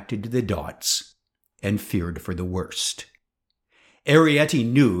connected the dots and feared for the worst. Ariete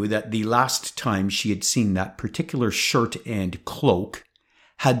knew that the last time she had seen that particular shirt and cloak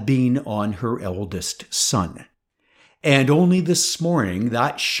had been on her eldest son. And only this morning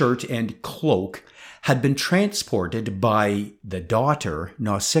that shirt and cloak had been transported by the daughter,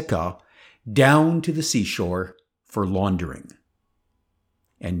 Nausicaa, down to the seashore for laundering.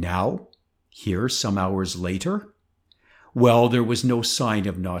 And now, here some hours later, well, there was no sign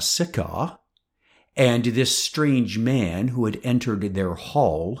of Nausicaa, and this strange man who had entered their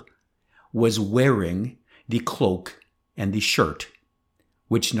hall was wearing the cloak and the shirt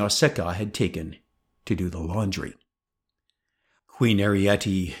which Nausicaa had taken to do the laundry. Queen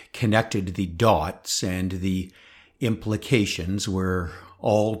Ariete connected the dots, and the implications were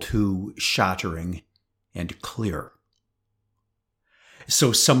all too shattering and clear.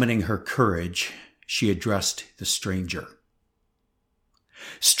 So, summoning her courage, she addressed the stranger.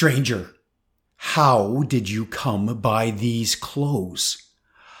 "Stranger, how did you come by these clothes?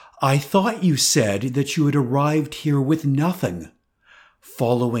 I thought you said that you had arrived here with nothing,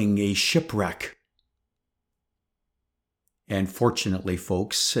 following a shipwreck." And fortunately,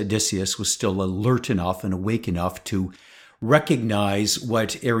 folks, Odysseus was still alert enough and awake enough to recognize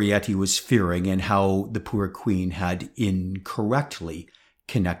what Ariete was fearing and how the poor queen had incorrectly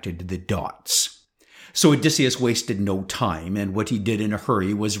connected the dots. So Odysseus wasted no time, and what he did in a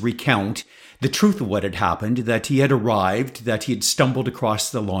hurry was recount the truth of what had happened, that he had arrived, that he had stumbled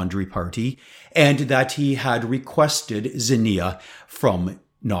across the laundry party, and that he had requested Xenia from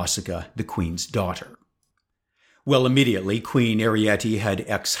Nausicaa, the queen's daughter. Well, immediately Queen Ariete had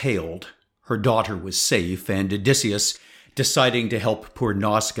exhaled. Her daughter was safe, and Odysseus, deciding to help poor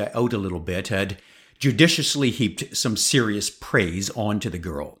Nausicaa out a little bit, had judiciously heaped some serious praise onto the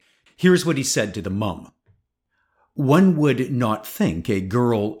girl. Here's what he said to the mum. "One would not think a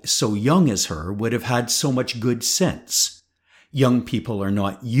girl so young as her would have had so much good sense. Young people are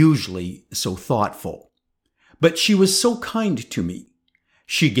not usually so thoughtful. But she was so kind to me.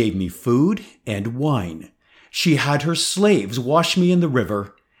 She gave me food and wine. She had her slaves wash me in the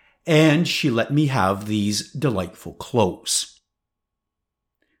river, and she let me have these delightful clothes."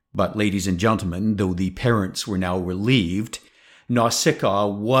 But, ladies and gentlemen, though the parents were now relieved, Nausicaa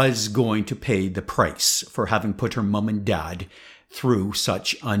was going to pay the price for having put her mum and dad through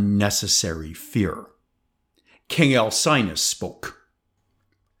such unnecessary fear. King Alcinous spoke.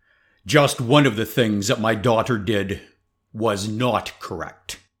 "Just one of the things that my daughter did was not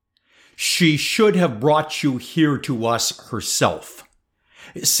correct. She should have brought you here to us herself,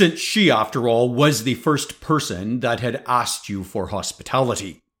 since she, after all, was the first person that had asked you for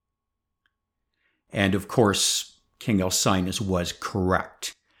hospitality." And of course, King Alcinous was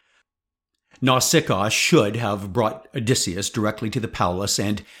correct. Nausicaa should have brought Odysseus directly to the palace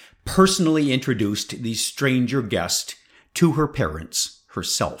and personally introduced the stranger guest to her parents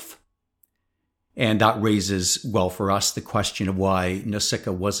herself. And that raises, well, for us, the question of why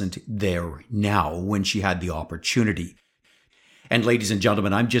Nausicaa wasn't there now when she had the opportunity. And ladies and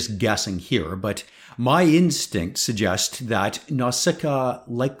gentlemen, I'm just guessing here, but my instincts suggest that Nausicaa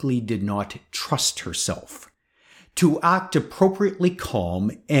likely did not trust herself to act appropriately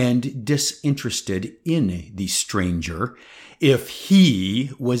calm and disinterested in the stranger if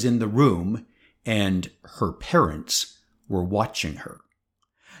he was in the room and her parents were watching her.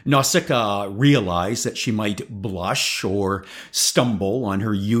 Nausicaa realized that she might blush or stumble on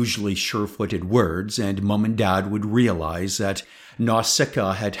her usually sure-footed words, and mum and dad would realize that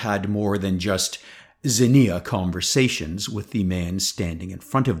Nausicaa had had more than just Xenia conversations with the man standing in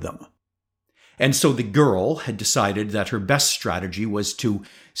front of them. And so the girl had decided that her best strategy was to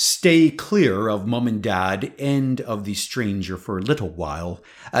stay clear of mom and dad and of the stranger for a little while,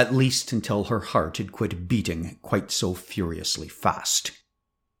 at least until her heart had quit beating quite so furiously fast.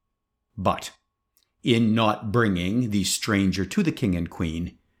 But in not bringing the stranger to the king and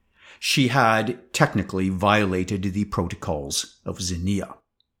queen, she had technically violated the protocols of Xenia.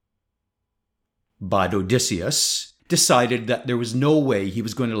 But Odysseus decided that there was no way he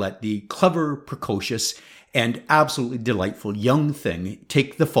was going to let the clever, precocious, and absolutely delightful young thing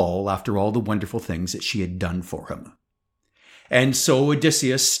take the fall after all the wonderful things that she had done for him. And so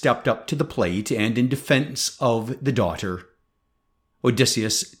Odysseus stepped up to the plate, and in defense of the daughter,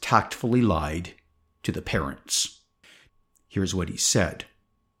 Odysseus tactfully lied to the parents. Here's what he said.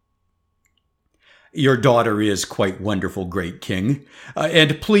 "Your daughter is quite wonderful, great king,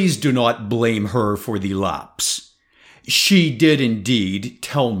 and please do not blame her for the lapse. She did indeed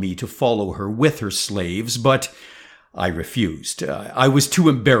tell me to follow her with her slaves, but I refused. I was too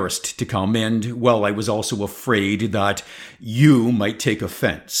embarrassed to come, and, well, I was also afraid that you might take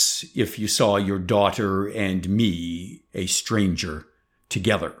offense if you saw your daughter and me, a stranger,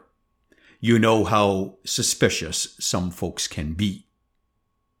 together. You know how suspicious some folks can be."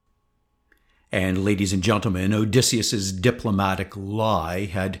 And, ladies and gentlemen, Odysseus's diplomatic lie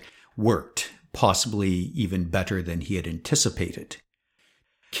had worked, possibly even better than he had anticipated.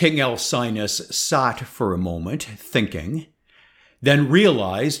 King Alcinous sat for a moment, thinking, then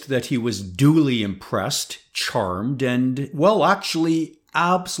realized that he was duly impressed, charmed, and, well, actually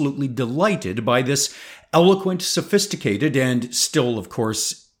absolutely delighted by this eloquent, sophisticated, and still, of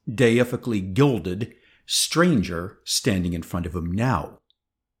course, deifically gilded stranger standing in front of him now.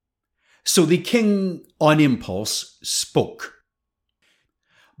 So the king, on impulse, spoke.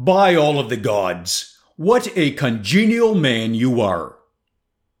 "By all of the gods, what a congenial man you are!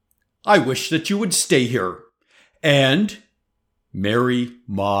 I wish that you would stay here and marry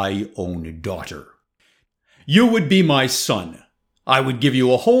my own daughter. You would be my son. I would give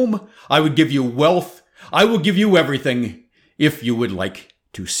you a home. I would give you wealth. I will give you everything if you would like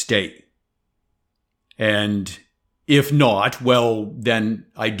to stay. And if not, well, then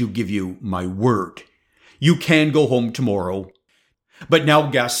I do give you my word. You can go home tomorrow. But now,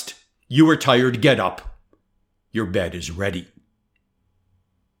 guest, you are tired. Get up. Your bed is ready."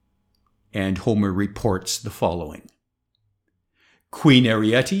 And Homer reports the following. Queen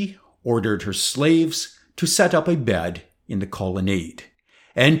Ariete ordered her slaves to set up a bed in the colonnade,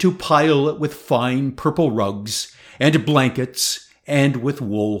 and to pile it with fine purple rugs and blankets and with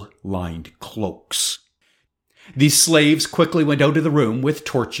wool-lined cloaks. The slaves quickly went out of the room with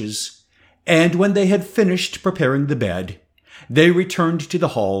torches, and when they had finished preparing the bed, they returned to the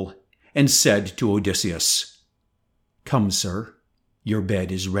hall and said to Odysseus, "Come, sir, your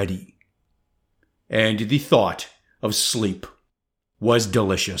bed is ready." And the thought of sleep was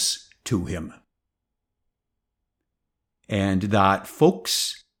delicious to him. And that,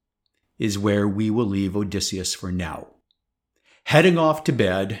 folks, is where we will leave Odysseus for now, heading off to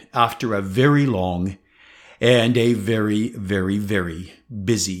bed after a very long and a very, very, very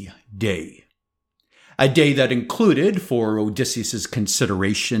busy day. A day that included, for Odysseus'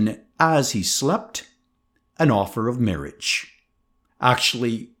 consideration as he slept, an offer of marriage.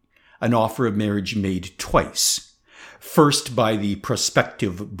 Actually, an offer of marriage made twice. First by the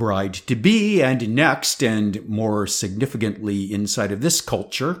prospective bride-to-be, and next, and more significantly inside of this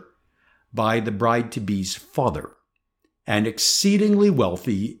culture, by the bride-to-be's father, an exceedingly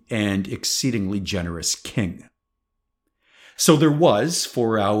wealthy and exceedingly generous king. So there was,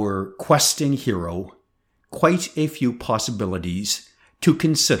 for our questing hero, quite a few possibilities to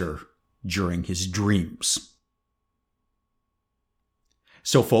consider during his dreams.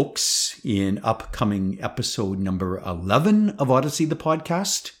 So, folks, in upcoming episode number 11 of Odyssey the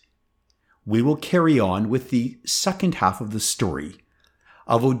Podcast, we will carry on with the second half of the story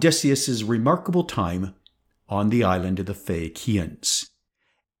of Odysseus' remarkable time on the island of the Phaeacians.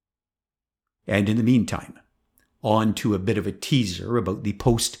 And in the meantime, on to a bit of a teaser about the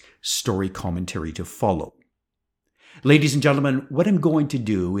post-story commentary to follow. Ladies and gentlemen, what I'm going to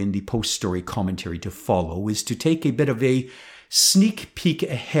do in the post-story commentary to follow is to take a bit of a sneak peek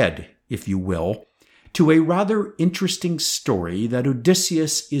ahead, if you will, to a rather interesting story that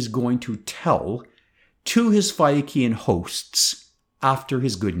Odysseus is going to tell to his Phaeacian hosts after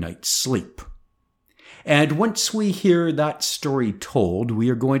his good night's sleep. And once we hear that story told, we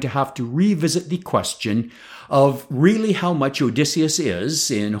are going to have to revisit the question of really how much Odysseus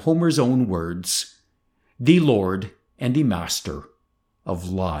is, in Homer's own words, the Lord and the Master of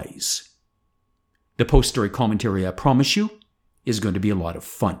Lies. The post-story commentary, I promise you, is going to be a lot of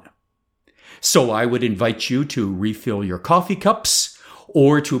fun. So I would invite you to refill your coffee cups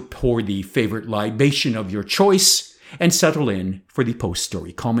or to pour the favorite libation of your choice and settle in for the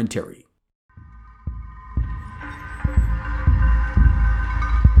post-story commentary.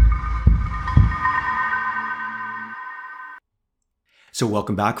 So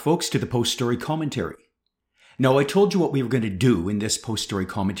welcome back, folks, to the post-story commentary. Now, I told you what we were going to do in this post-story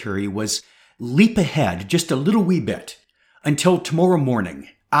commentary was leap ahead just a little wee bit until tomorrow morning,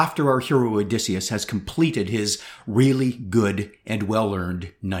 after our hero Odysseus has completed his really good and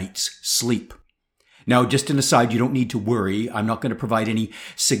well-earned night's sleep. Now, just an aside, you don't need to worry. I'm not going to provide any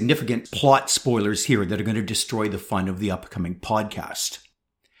significant plot spoilers here that are going to destroy the fun of the upcoming podcast.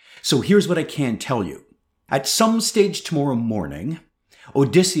 So here's what I can tell you. At some stage tomorrow morning,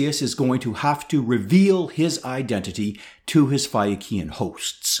 Odysseus is going to have to reveal his identity to his Phaeacian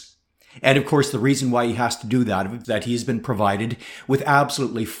hosts. And of course, the reason why he has to do that is that he's been provided with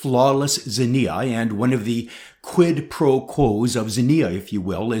absolutely flawless Xenia, and one of the quid pro quos of Xenia, if you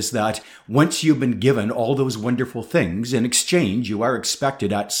will, is that once you've been given all those wonderful things, in exchange, you are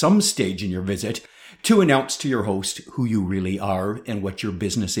expected at some stage in your visit to announce to your host who you really are and what your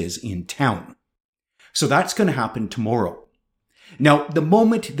business is in town. So that's going to happen tomorrow. Now, the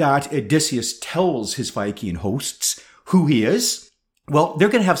moment that Odysseus tells his Phaeacian hosts who he is, well, they're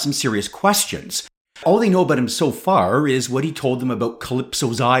going to have some serious questions. All they know about him so far is what he told them about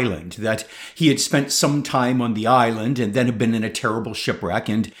Calypso's island, that he had spent some time on the island and then had been in a terrible shipwreck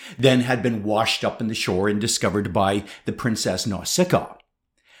and then had been washed up in the shore and discovered by the princess Nausicaa.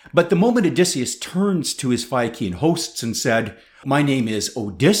 But the moment Odysseus turns to his Phaeacian hosts and said, "My name is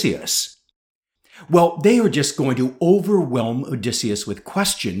Odysseus," well, they are just going to overwhelm Odysseus with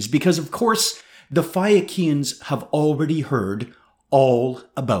questions because, of course, the Phaeacians have already heard all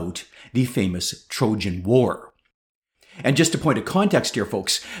about the famous Trojan War. And just a point of context here,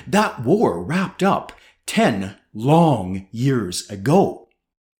 folks, that war wrapped up 10 long years ago.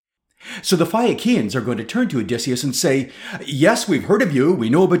 So the Phaeacians are going to turn to Odysseus and say, "Yes, we've heard of you. We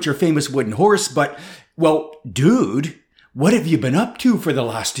know about your famous wooden horse, but, well, dude, what have you been up to for the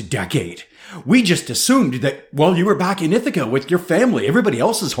last decade? We just assumed that, well, you were back in Ithaca with your family. Everybody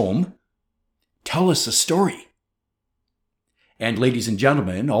else is home. Tell us a story." And ladies and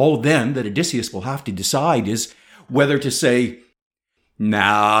gentlemen, all then that Odysseus will have to decide is whether to say,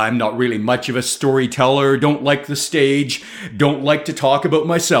 "Nah, I'm not really much of a storyteller, don't like the stage, don't like to talk about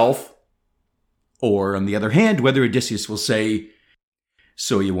myself." Or, on the other hand, whether Odysseus will say,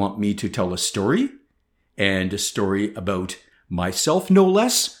 "So you want me to tell a story? And a story about myself, no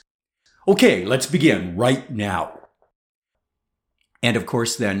less? Okay, let's begin right now." And of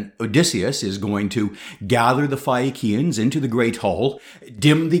course, then Odysseus is going to gather the Phaeacians into the great hall,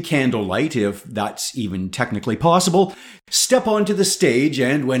 dim the candlelight, if that's even technically possible, step onto the stage,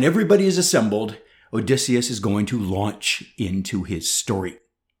 and when everybody is assembled, Odysseus is going to launch into his story.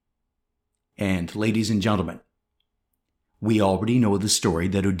 And ladies and gentlemen, we already know the story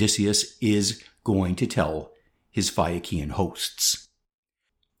that Odysseus is going to tell his Phaeacian hosts.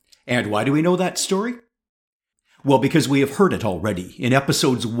 And why do we know that story? Well, because we have heard it already in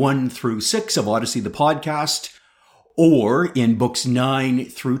episodes 1 through 6 of Odyssey the podcast, or in books 9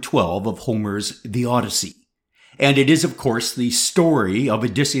 through 12 of Homer's The Odyssey. And it is, of course, the story of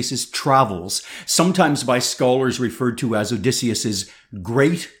Odysseus' travels, sometimes by scholars referred to as Odysseus'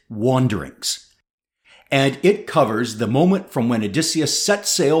 great wanderings. And it covers the moment from when Odysseus set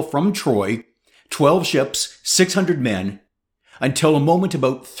sail from Troy, 12 ships, 600 men, until a moment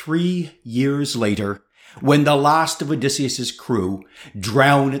about 3 years later, when the last of Odysseus' crew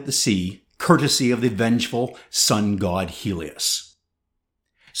drown at the sea, courtesy of the vengeful sun god Helios.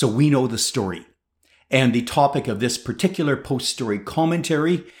 So we know the story. And the topic of this particular post-story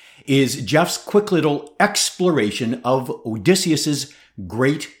commentary is Jeff's quick little exploration of Odysseus'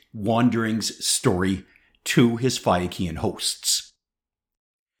 great wanderings story to his Phaeacian hosts.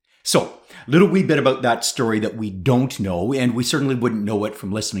 So, a little wee bit about that story that we don't know, and we certainly wouldn't know it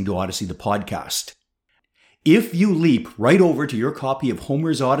from listening to Odyssey the podcast. If you leap right over to your copy of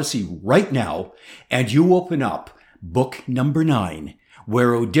Homer's Odyssey right now, and you open up book number 9,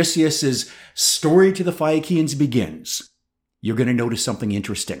 where Odysseus' story to the Phaeacians begins, you're going to notice something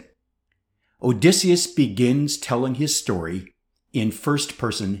interesting. Odysseus begins telling his story in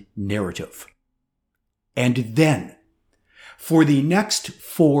first-person narrative. And then, for the next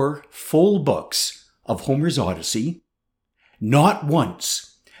 4 full books of Homer's Odyssey, not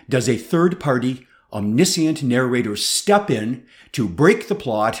once does a third-party omniscient narrator step in to break the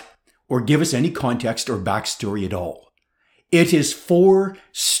plot or give us any context or backstory at all. It is 4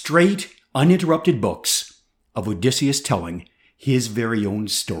 straight, uninterrupted books of Odysseus telling his very own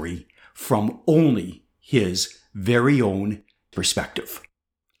story from only his very own perspective.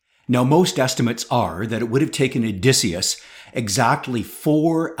 Now, most estimates are that it would have taken Odysseus exactly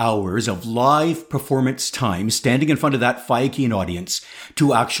 4 hours of live performance time standing in front of that Phaeacian audience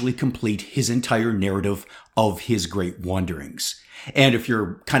to actually complete his entire narrative of his great wanderings. And if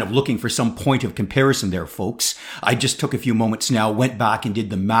you're kind of looking for some point of comparison there, folks, I just took a few moments now, went back and did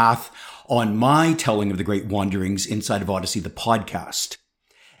the math on my telling of the great wanderings inside of Odyssey, the podcast.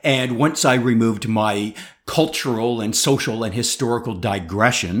 And once I removed my cultural and social and historical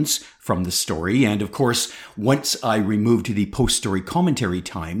digressions from the story, and of course, once I removed the post-story commentary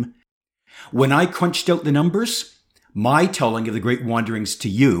time, when I crunched out the numbers, my telling of the great wanderings to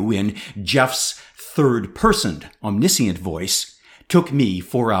you in Jeff's third-person omniscient voice took me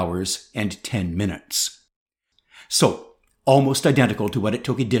 4 hours and 10 minutes. So, almost identical to what it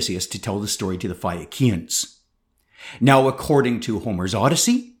took Odysseus to tell the story to the Phaeacians. Now, according to Homer's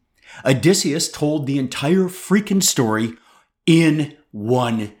Odyssey, Odysseus told the entire freaking story in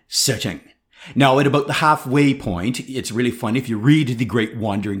one sitting. Now, at about the halfway point, it's really fun if you read the great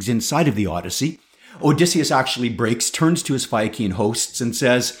wanderings inside of the Odyssey, Odysseus actually breaks, turns to his Phaeacian hosts and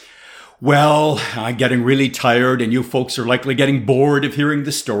says, "Well, I'm getting really tired and you folks are likely getting bored of hearing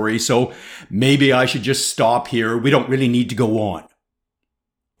the story, so maybe I should just stop here. We don't really need to go on."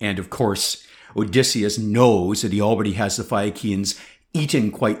 And of course, Odysseus knows that he already has the Phaeacians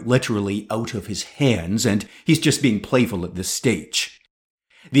eaten quite literally out of his hands, and he's just being playful at this stage.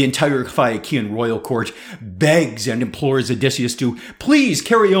 The entire Phaeacian royal court begs and implores Odysseus to please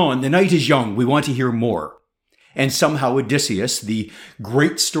carry on. The night is young. We want to hear more. And somehow Odysseus, the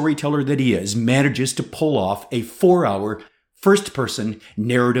great storyteller that he is, manages to pull off a 4-hour first-person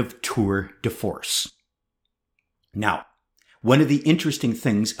narrative tour de force. Now, one of the interesting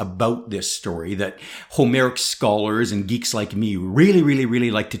things about this story that Homeric scholars and geeks like me really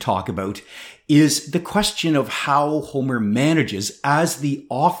like to talk about is the question of how Homer manages, as the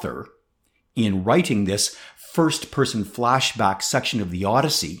author, in writing this first-person flashback section of the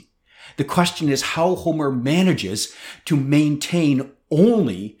Odyssey. The question is how Homer manages to maintain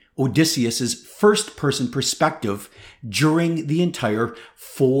only Odysseus's first-person perspective during the entire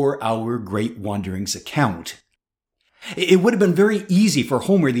 4-hour Great Wanderings account. It would have been very easy for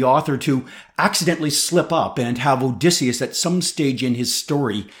Homer, the author, to accidentally slip up and have Odysseus at some stage in his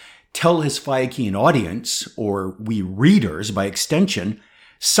story tell his Phaeacian audience, or we readers by extension,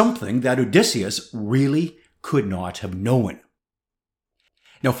 something that Odysseus really could not have known.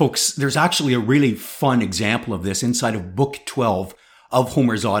 Now, folks, there's actually a really fun example of this inside of Book 12 of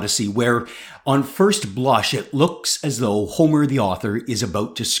Homer's Odyssey, where on first blush, it looks as though Homer, the author, is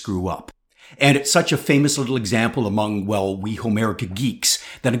about to screw up. And it's such a famous little example among, well, we Homeric geeks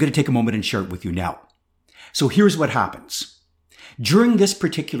that I'm going to take a moment and share it with you now. So here's what happens. During this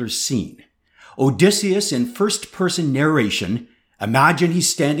particular scene, Odysseus in first-person narration, imagine he's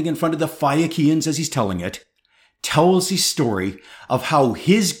standing in front of the Phaeacians as he's telling it, tells the story of how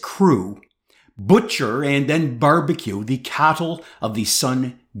his crew butcher and then barbecue the cattle of the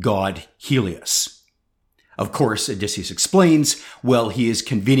sun god Helios. Of course, Odysseus explains, well, he is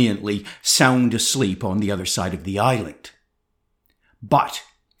conveniently sound asleep on the other side of the island. But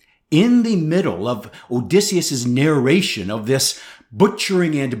in the middle of Odysseus's narration of this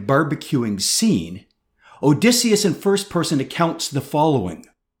butchering and barbecuing scene, Odysseus in first person accounts the following.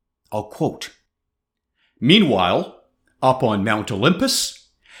 I'll quote, "Meanwhile, up on Mount Olympus,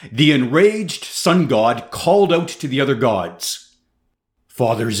 the enraged sun god called out to the other gods,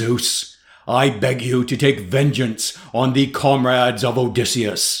 'Father Zeus, I beg you to take vengeance on the comrades of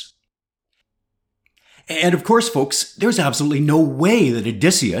Odysseus.'" And of course, folks, there's absolutely no way that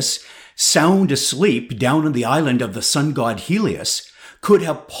Odysseus, sound asleep down on the island of the sun god Helios, could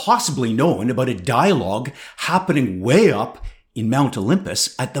have possibly known about a dialogue happening way up in Mount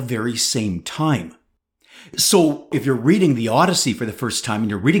Olympus at the very same time. So if you're reading the Odyssey for the first time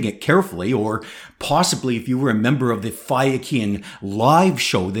and you're reading it carefully, or possibly if you were a member of the Phaeacian live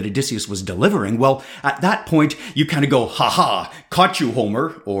show that Odysseus was delivering, well, at that point, you kind of go, "Ha-ha, caught you,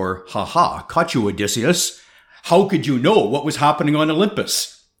 Homer," or "Ha-ha, caught you, Odysseus. How could you know what was happening on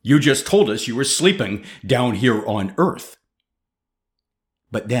Olympus? You just told us you were sleeping down here on Earth."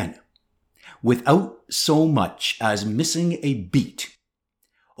 But then, without so much as missing a beat,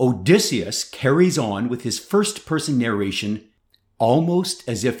 Odysseus carries on with his first-person narration almost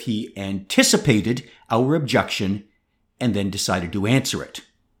as if he anticipated our objection and then decided to answer it.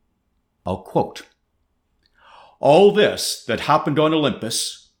 I'll quote, "All this that happened on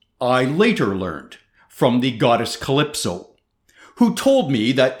Olympus, I later learned from the goddess Calypso, who told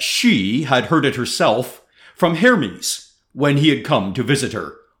me that she had heard it herself from Hermes when he had come to visit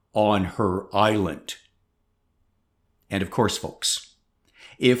her on her island. And of course, folks,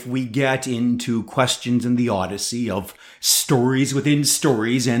 if we get into questions in the Odyssey of stories within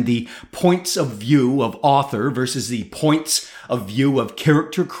stories and the points of view of author versus the points of view of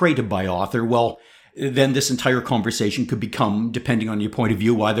character created by author, well, then this entire conversation could become, depending on your point of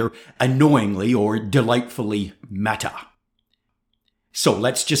view, either annoyingly or delightfully meta. So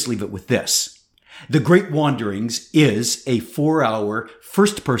let's just leave it with this. The Great Wanderings is a 4-hour,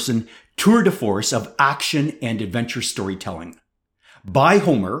 first-person tour de force of action and adventure storytelling by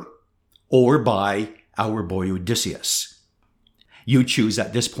Homer or by our boy Odysseus. You choose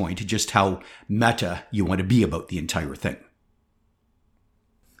at this point just how meta you want to be about the entire thing.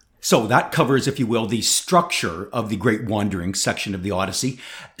 So that covers, if you will, the structure of the Great Wandering section of the Odyssey.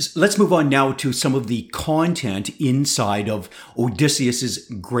 Let's move on now to some of the content inside of Odysseus's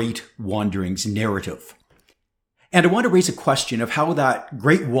Great Wanderings narrative. And I want to raise a question of how that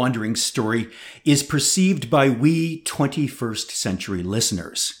Great Wandering story is perceived by we 21st century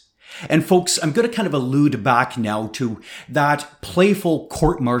listeners. And folks, I'm going to kind of allude back now to that playful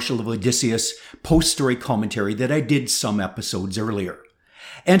court-martial of Odysseus post-story commentary that I did some episodes earlier.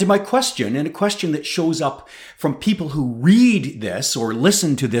 And my question, and a question that shows up from people who read this or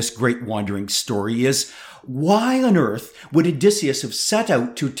listen to this Great Wandering story, is why on earth would Odysseus have set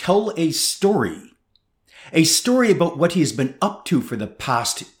out to tell a story about what he has been up to for the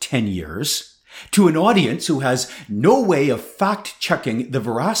past 10 years, to an audience who has no way of fact-checking the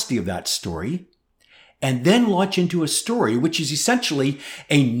veracity of that story, and then launch into a story which is essentially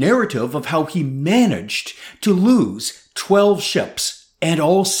a narrative of how he managed to lose 12 ships and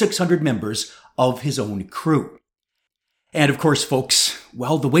all 600 members of his own crew. And of course, folks,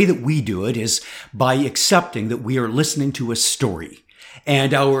 well, the way that we do it is by accepting that we are listening to a story.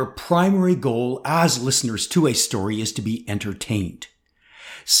 And our primary goal as listeners to a story is to be entertained.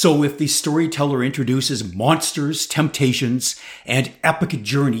 So if the storyteller introduces monsters, temptations, and epic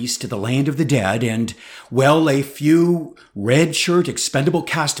journeys to the land of the dead, and, well, a few red shirt expendable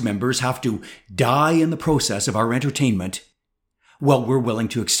cast members have to die in the process of our entertainment, well, we're willing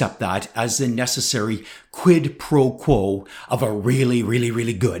to accept that as the necessary quid pro quo of a really, really,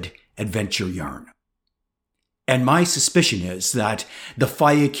 really good adventure yarn. And my suspicion is that the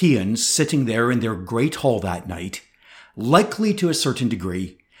Phaeacians sitting there in their great hall that night, likely to a certain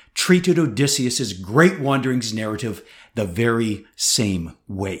degree, treated Odysseus's Great Wanderings narrative the very same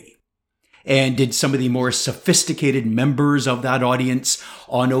way. And did some of the more sophisticated members of that audience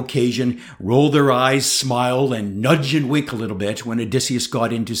on occasion roll their eyes, smile, and nudge and wink a little bit when Odysseus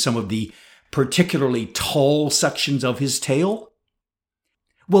got into some of the particularly tall sections of his tale?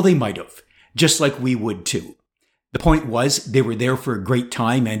 Well, they might have, just like we would too. The point was, they were there for a great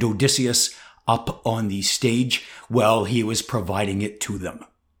time, and Odysseus, up on the stage, well, he was providing it to them.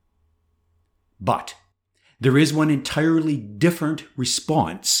 But there is one entirely different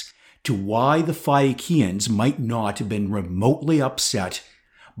response to why the Phaeacians might not have been remotely upset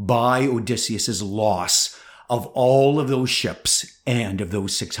by Odysseus's loss of all of those ships and of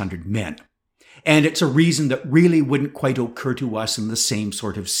those 600 men. And it's a reason that really wouldn't quite occur to us in the same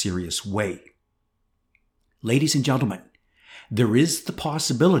sort of serious way. Ladies and gentlemen, there is the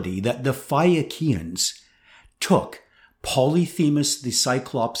possibility that the Phaeacians took Polyphemus the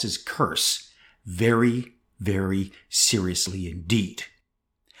Cyclops' curse very, very seriously indeed.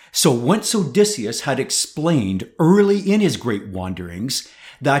 So once Odysseus had explained early in his Great Wanderings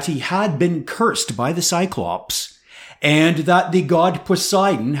that he had been cursed by the Cyclops, and that the god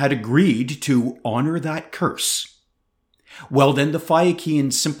Poseidon had agreed to honor that curse, well, then the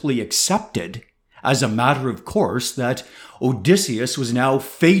Phaeacians simply accepted, as a matter of course, that Odysseus was now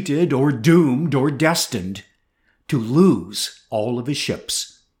fated or doomed or destined to lose all of his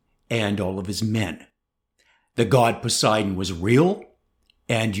ships and all of his men. The god Poseidon was real,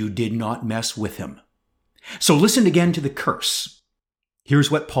 and you did not mess with him. So listen again to the curse. Here's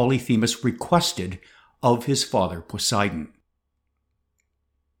what Polyphemus requested of his father Poseidon.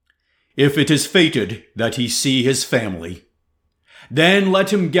 If it is fated that he see his family, then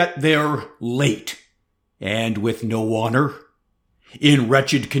let him get there late, and with no honor, in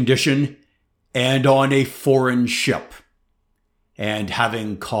wretched condition, and on a foreign ship, and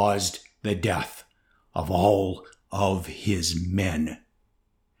having caused the death of all of his men.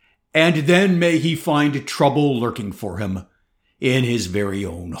 And then may he find trouble lurking for him in his very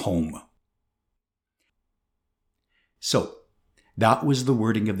own home. So, that was the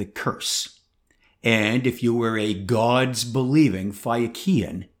wording of the curse. And if you were a gods-believing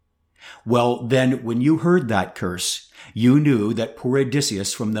Phaeacian, well, then when you heard that curse, you knew that poor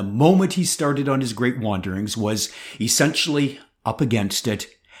Odysseus, from the moment he started on his great wanderings, was essentially up against it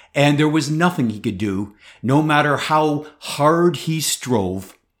And there was nothing he could do, no matter how hard he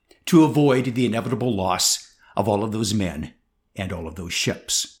strove, to avoid the inevitable loss of all of those men and all of those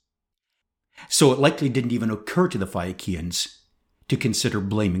ships. So it likely didn't even occur to the Phaeacians to consider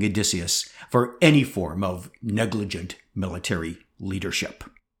blaming Odysseus for any form of negligent military leadership.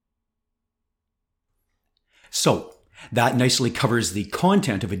 So, that nicely covers the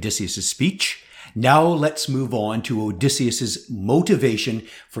content of Odysseus' speech. Now let's move on to Odysseus' motivation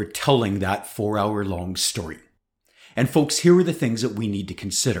for telling that 4-hour-long story. And folks, here are the things that we need to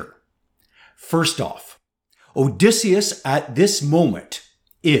consider. First off, Odysseus at this moment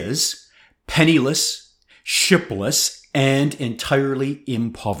is penniless, shipless, and entirely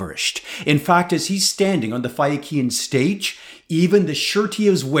impoverished. In fact, as he's standing on the Phaeacian stage, even the shirt he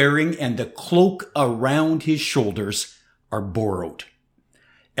is wearing and the cloak around his shoulders are borrowed.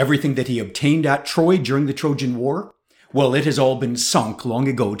 Everything that he obtained at Troy during the Trojan War, well, it has all been sunk long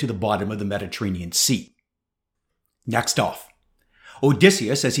ago to the bottom of the Mediterranean Sea. Next off,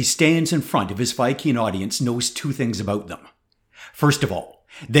 Odysseus, as he stands in front of his Phaeacian audience, knows two things about them. First of all,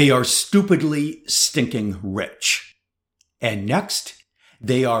 they are stupidly stinking rich. And next,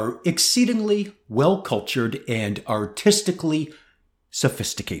 they are exceedingly well-cultured and artistically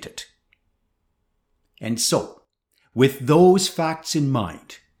sophisticated. And so, with those facts in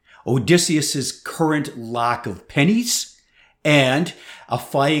mind, Odysseus' current lack of pennies and a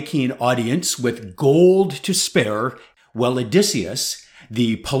Phaeacian audience with gold to spare, well, Odysseus,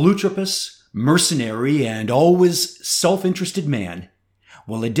 the polytropous, mercenary, and always self-interested man,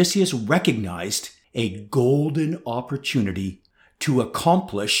 well, Odysseus recognized a golden opportunity to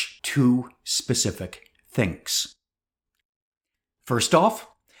accomplish two specific things. First off,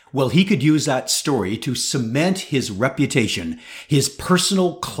 well, he could use that story to cement his reputation, his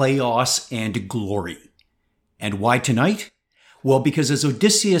personal kleos and glory. And why tonight? Well, because as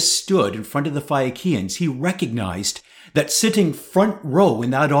Odysseus stood in front of the Phaeacians, he recognized that sitting front row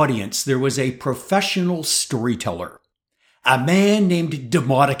in that audience, there was a professional storyteller. A man named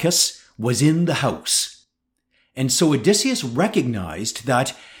Demodocus was in the house. And so Odysseus recognized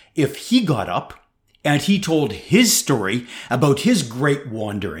that if he got up and he told his story about his great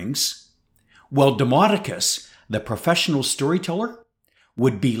wanderings, well, Demodocus, the professional storyteller,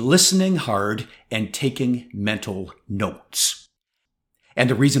 would be listening hard and taking mental notes. And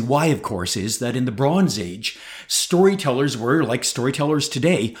the reason why, of course, is that in the Bronze Age, storytellers were, like storytellers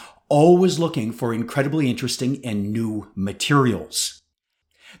today, always looking for incredibly interesting and new materials.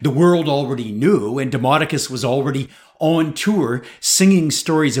 The world already knew, and Demodocus was already on tour singing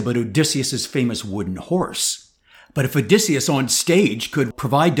stories about Odysseus' famous wooden horse. But if Odysseus on stage could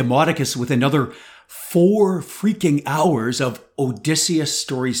provide Demodocus with another 4 freaking hours of Odysseus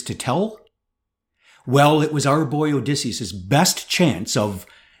stories to tell, well, it was our boy Odysseus' best chance of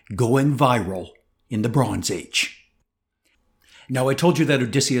going viral in the Bronze Age. Now, I told you that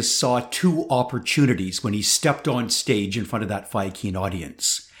Odysseus saw 2 opportunities when he stepped on stage in front of that Phaeacian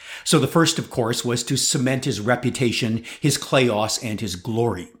audience. So the first, of course, was to cement his reputation, his kleos, and his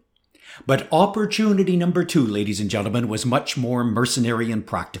glory. But opportunity number 2, ladies and gentlemen, was much more mercenary and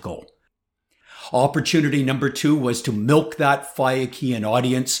practical. Opportunity number 2 was to milk that Phaeacian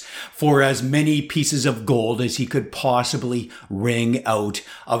audience for as many pieces of gold as he could possibly wring out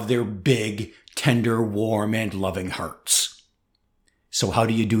of their big, tender, warm, and loving hearts. So how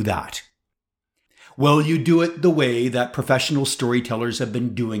do you do that? Well, you do it the way that professional storytellers have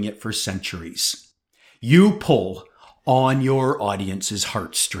been doing it for centuries. You pull on your audience's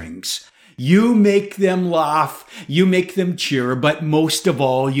heartstrings. You make them laugh, you make them cheer, but most of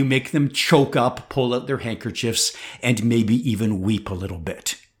all, you make them choke up, pull out their handkerchiefs, and maybe even weep a little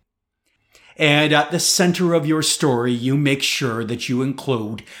bit. And at the center of your story, you make sure that you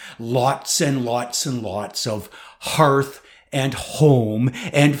include lots and lots and lots of hearth and home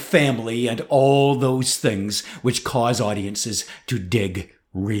and family and all those things which cause audiences to dig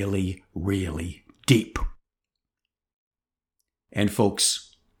really, really deep. And folks,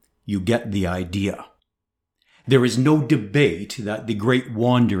 you get the idea. There is no debate that The Great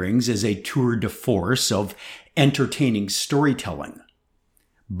Wanderings is a tour de force of entertaining storytelling.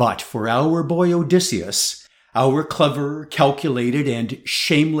 But for our boy Odysseus, our clever, calculated, and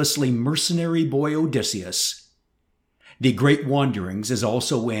shamelessly mercenary boy Odysseus, The Great Wanderings is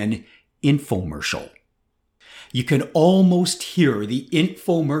also an infomercial. You can almost hear the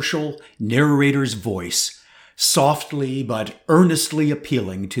infomercial narrator's voice, softly but earnestly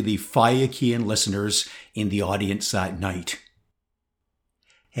appealing to the Phaeacian listeners in the audience that night.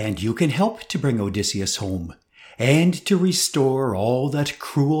 And you can help to bring Odysseus home, and to restore all that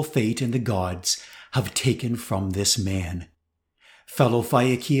cruel fate and the gods have taken from this man. Fellow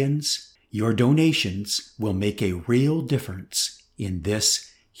Phaeacians, your donations will make a real difference in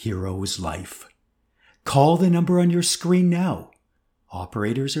this hero's life. Call the number on your screen now.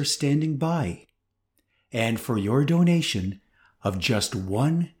 Operators are standing by. And for your donation of just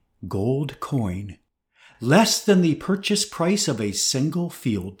 1 gold coin, less than the purchase price of a single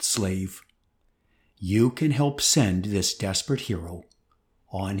field slave, you can help send this desperate hero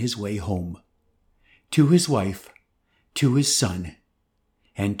on his way home, to his wife, to his son,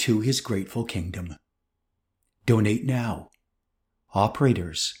 and to his grateful kingdom. Donate now.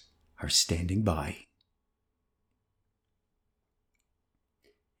 Operators are standing by.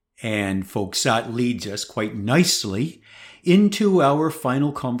 And folks, that leads us quite nicely into our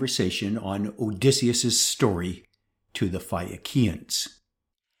final conversation on Odysseus' story to the Phaeacians.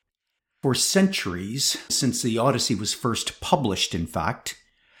 For centuries, since the Odyssey was first published, in fact,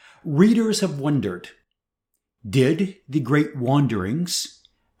 readers have wondered, did the great wanderings,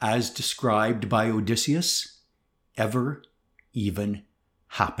 as described by Odysseus, ever even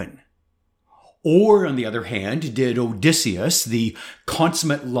happen? Or, on the other hand, did Odysseus, the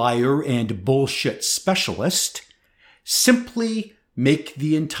consummate liar and bullshit specialist, simply make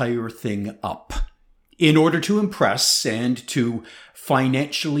the entire thing up in order to impress and to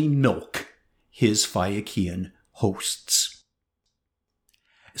financially milk his Phaeacian hosts?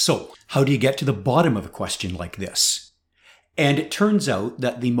 So, how do you get to the bottom of a question like this? And it turns out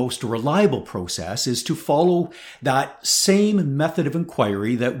that the most reliable process is to follow that same method of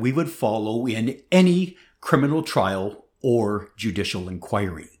inquiry that we would follow in any criminal trial or judicial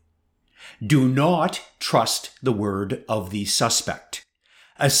inquiry. Do not trust the word of the suspect.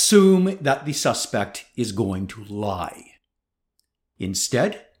 Assume that the suspect is going to lie.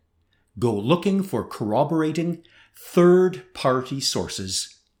 Instead, go looking for corroborating third-party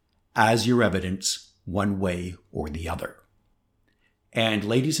sources as your evidence, one way or the other. And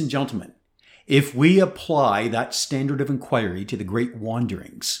ladies and gentlemen, if we apply that standard of inquiry to the great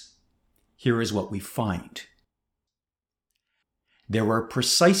wanderings, here is what we find. There are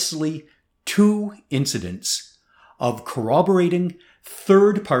precisely 2 incidents of corroborating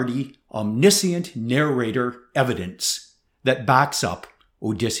third-party omniscient narrator evidence that backs up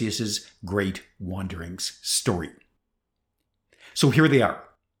Odysseus' great wanderings story. So here they are.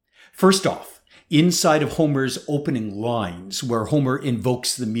 First off, inside of Homer's opening lines, where Homer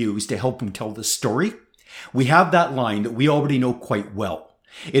invokes the muse to help him tell the story, we have that line that we already know quite well.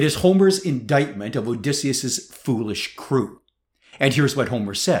 It is Homer's indictment of Odysseus' foolish crew. And here's what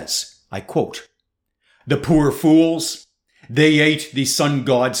Homer says, I quote, "The poor fools, they ate the sun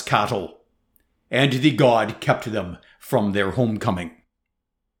god's cattle, and the god kept them from their homecoming."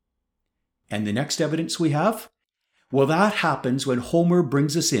 And the next evidence we have? Well, that happens when Homer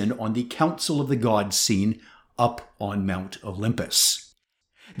brings us in on the Council of the Gods scene up on Mount Olympus.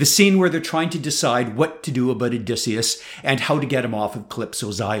 The scene where they're trying to decide what to do about Odysseus and how to get him off of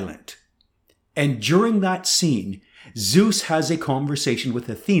Calypso's island. And during that scene, Zeus has a conversation with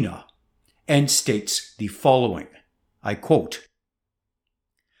Athena and states the following, I quote,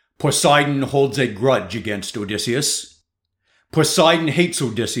 "Poseidon holds a grudge against Odysseus. Poseidon hates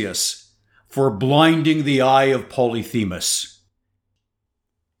Odysseus for blinding the eye of Polyphemus."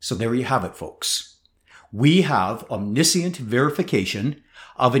 So there you have it, folks. We have omniscient verification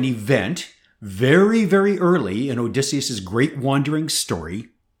of an event very, very early in Odysseus' great wandering story.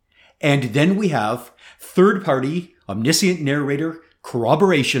 And then we have third-party omniscient narrator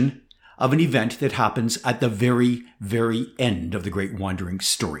corroboration of an event that happens at the very, very end of the great wandering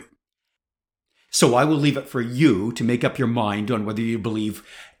story. So I will leave it for you to make up your mind on whether you believe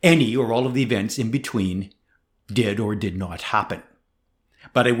any or all of the events in between did or did not happen.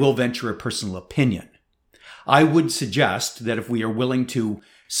 But I will venture a personal opinion. I would suggest that if we are willing to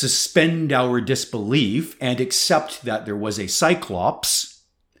suspend our disbelief and accept that there was a Cyclops,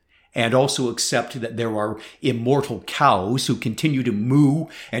 and also accept that there are immortal cows who continue to moo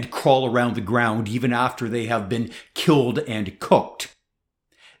and crawl around the ground even after they have been killed and cooked,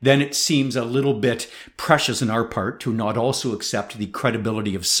 then it seems a little bit precious on our part to not also accept the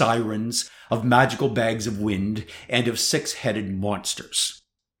credibility of sirens, of magical bags of wind, and of 6-headed monsters.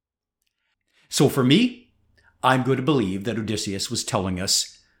 So for me, I'm going to believe that Odysseus was telling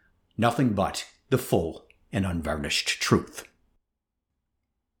us nothing but the full and unvarnished truth.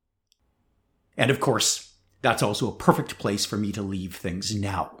 And of course, that's also a perfect place for me to leave things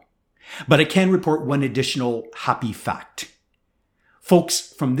now. But I can report one additional happy fact. Folks,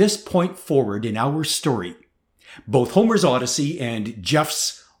 from this point forward in our story, both Homer's Odyssey and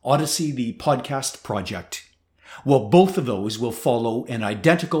Jeff's Odyssey, the podcast project, well, both of those will follow an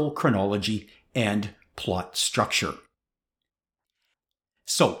identical chronology and plot structure.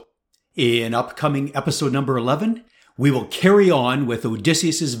 So, in upcoming episode number 11, we will carry on with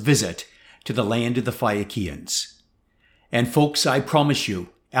Odysseus' visit to the land of the Phaeacians. And folks, I promise you,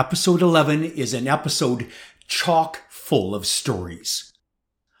 episode 11 is an episode chock full of stories.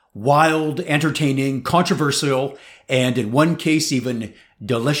 Wild, entertaining, controversial, and in one case even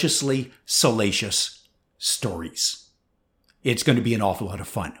deliciously salacious stories. It's going to be an awful lot of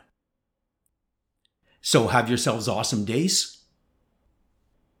fun. So have yourselves awesome days,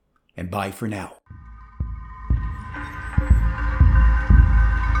 and bye for now.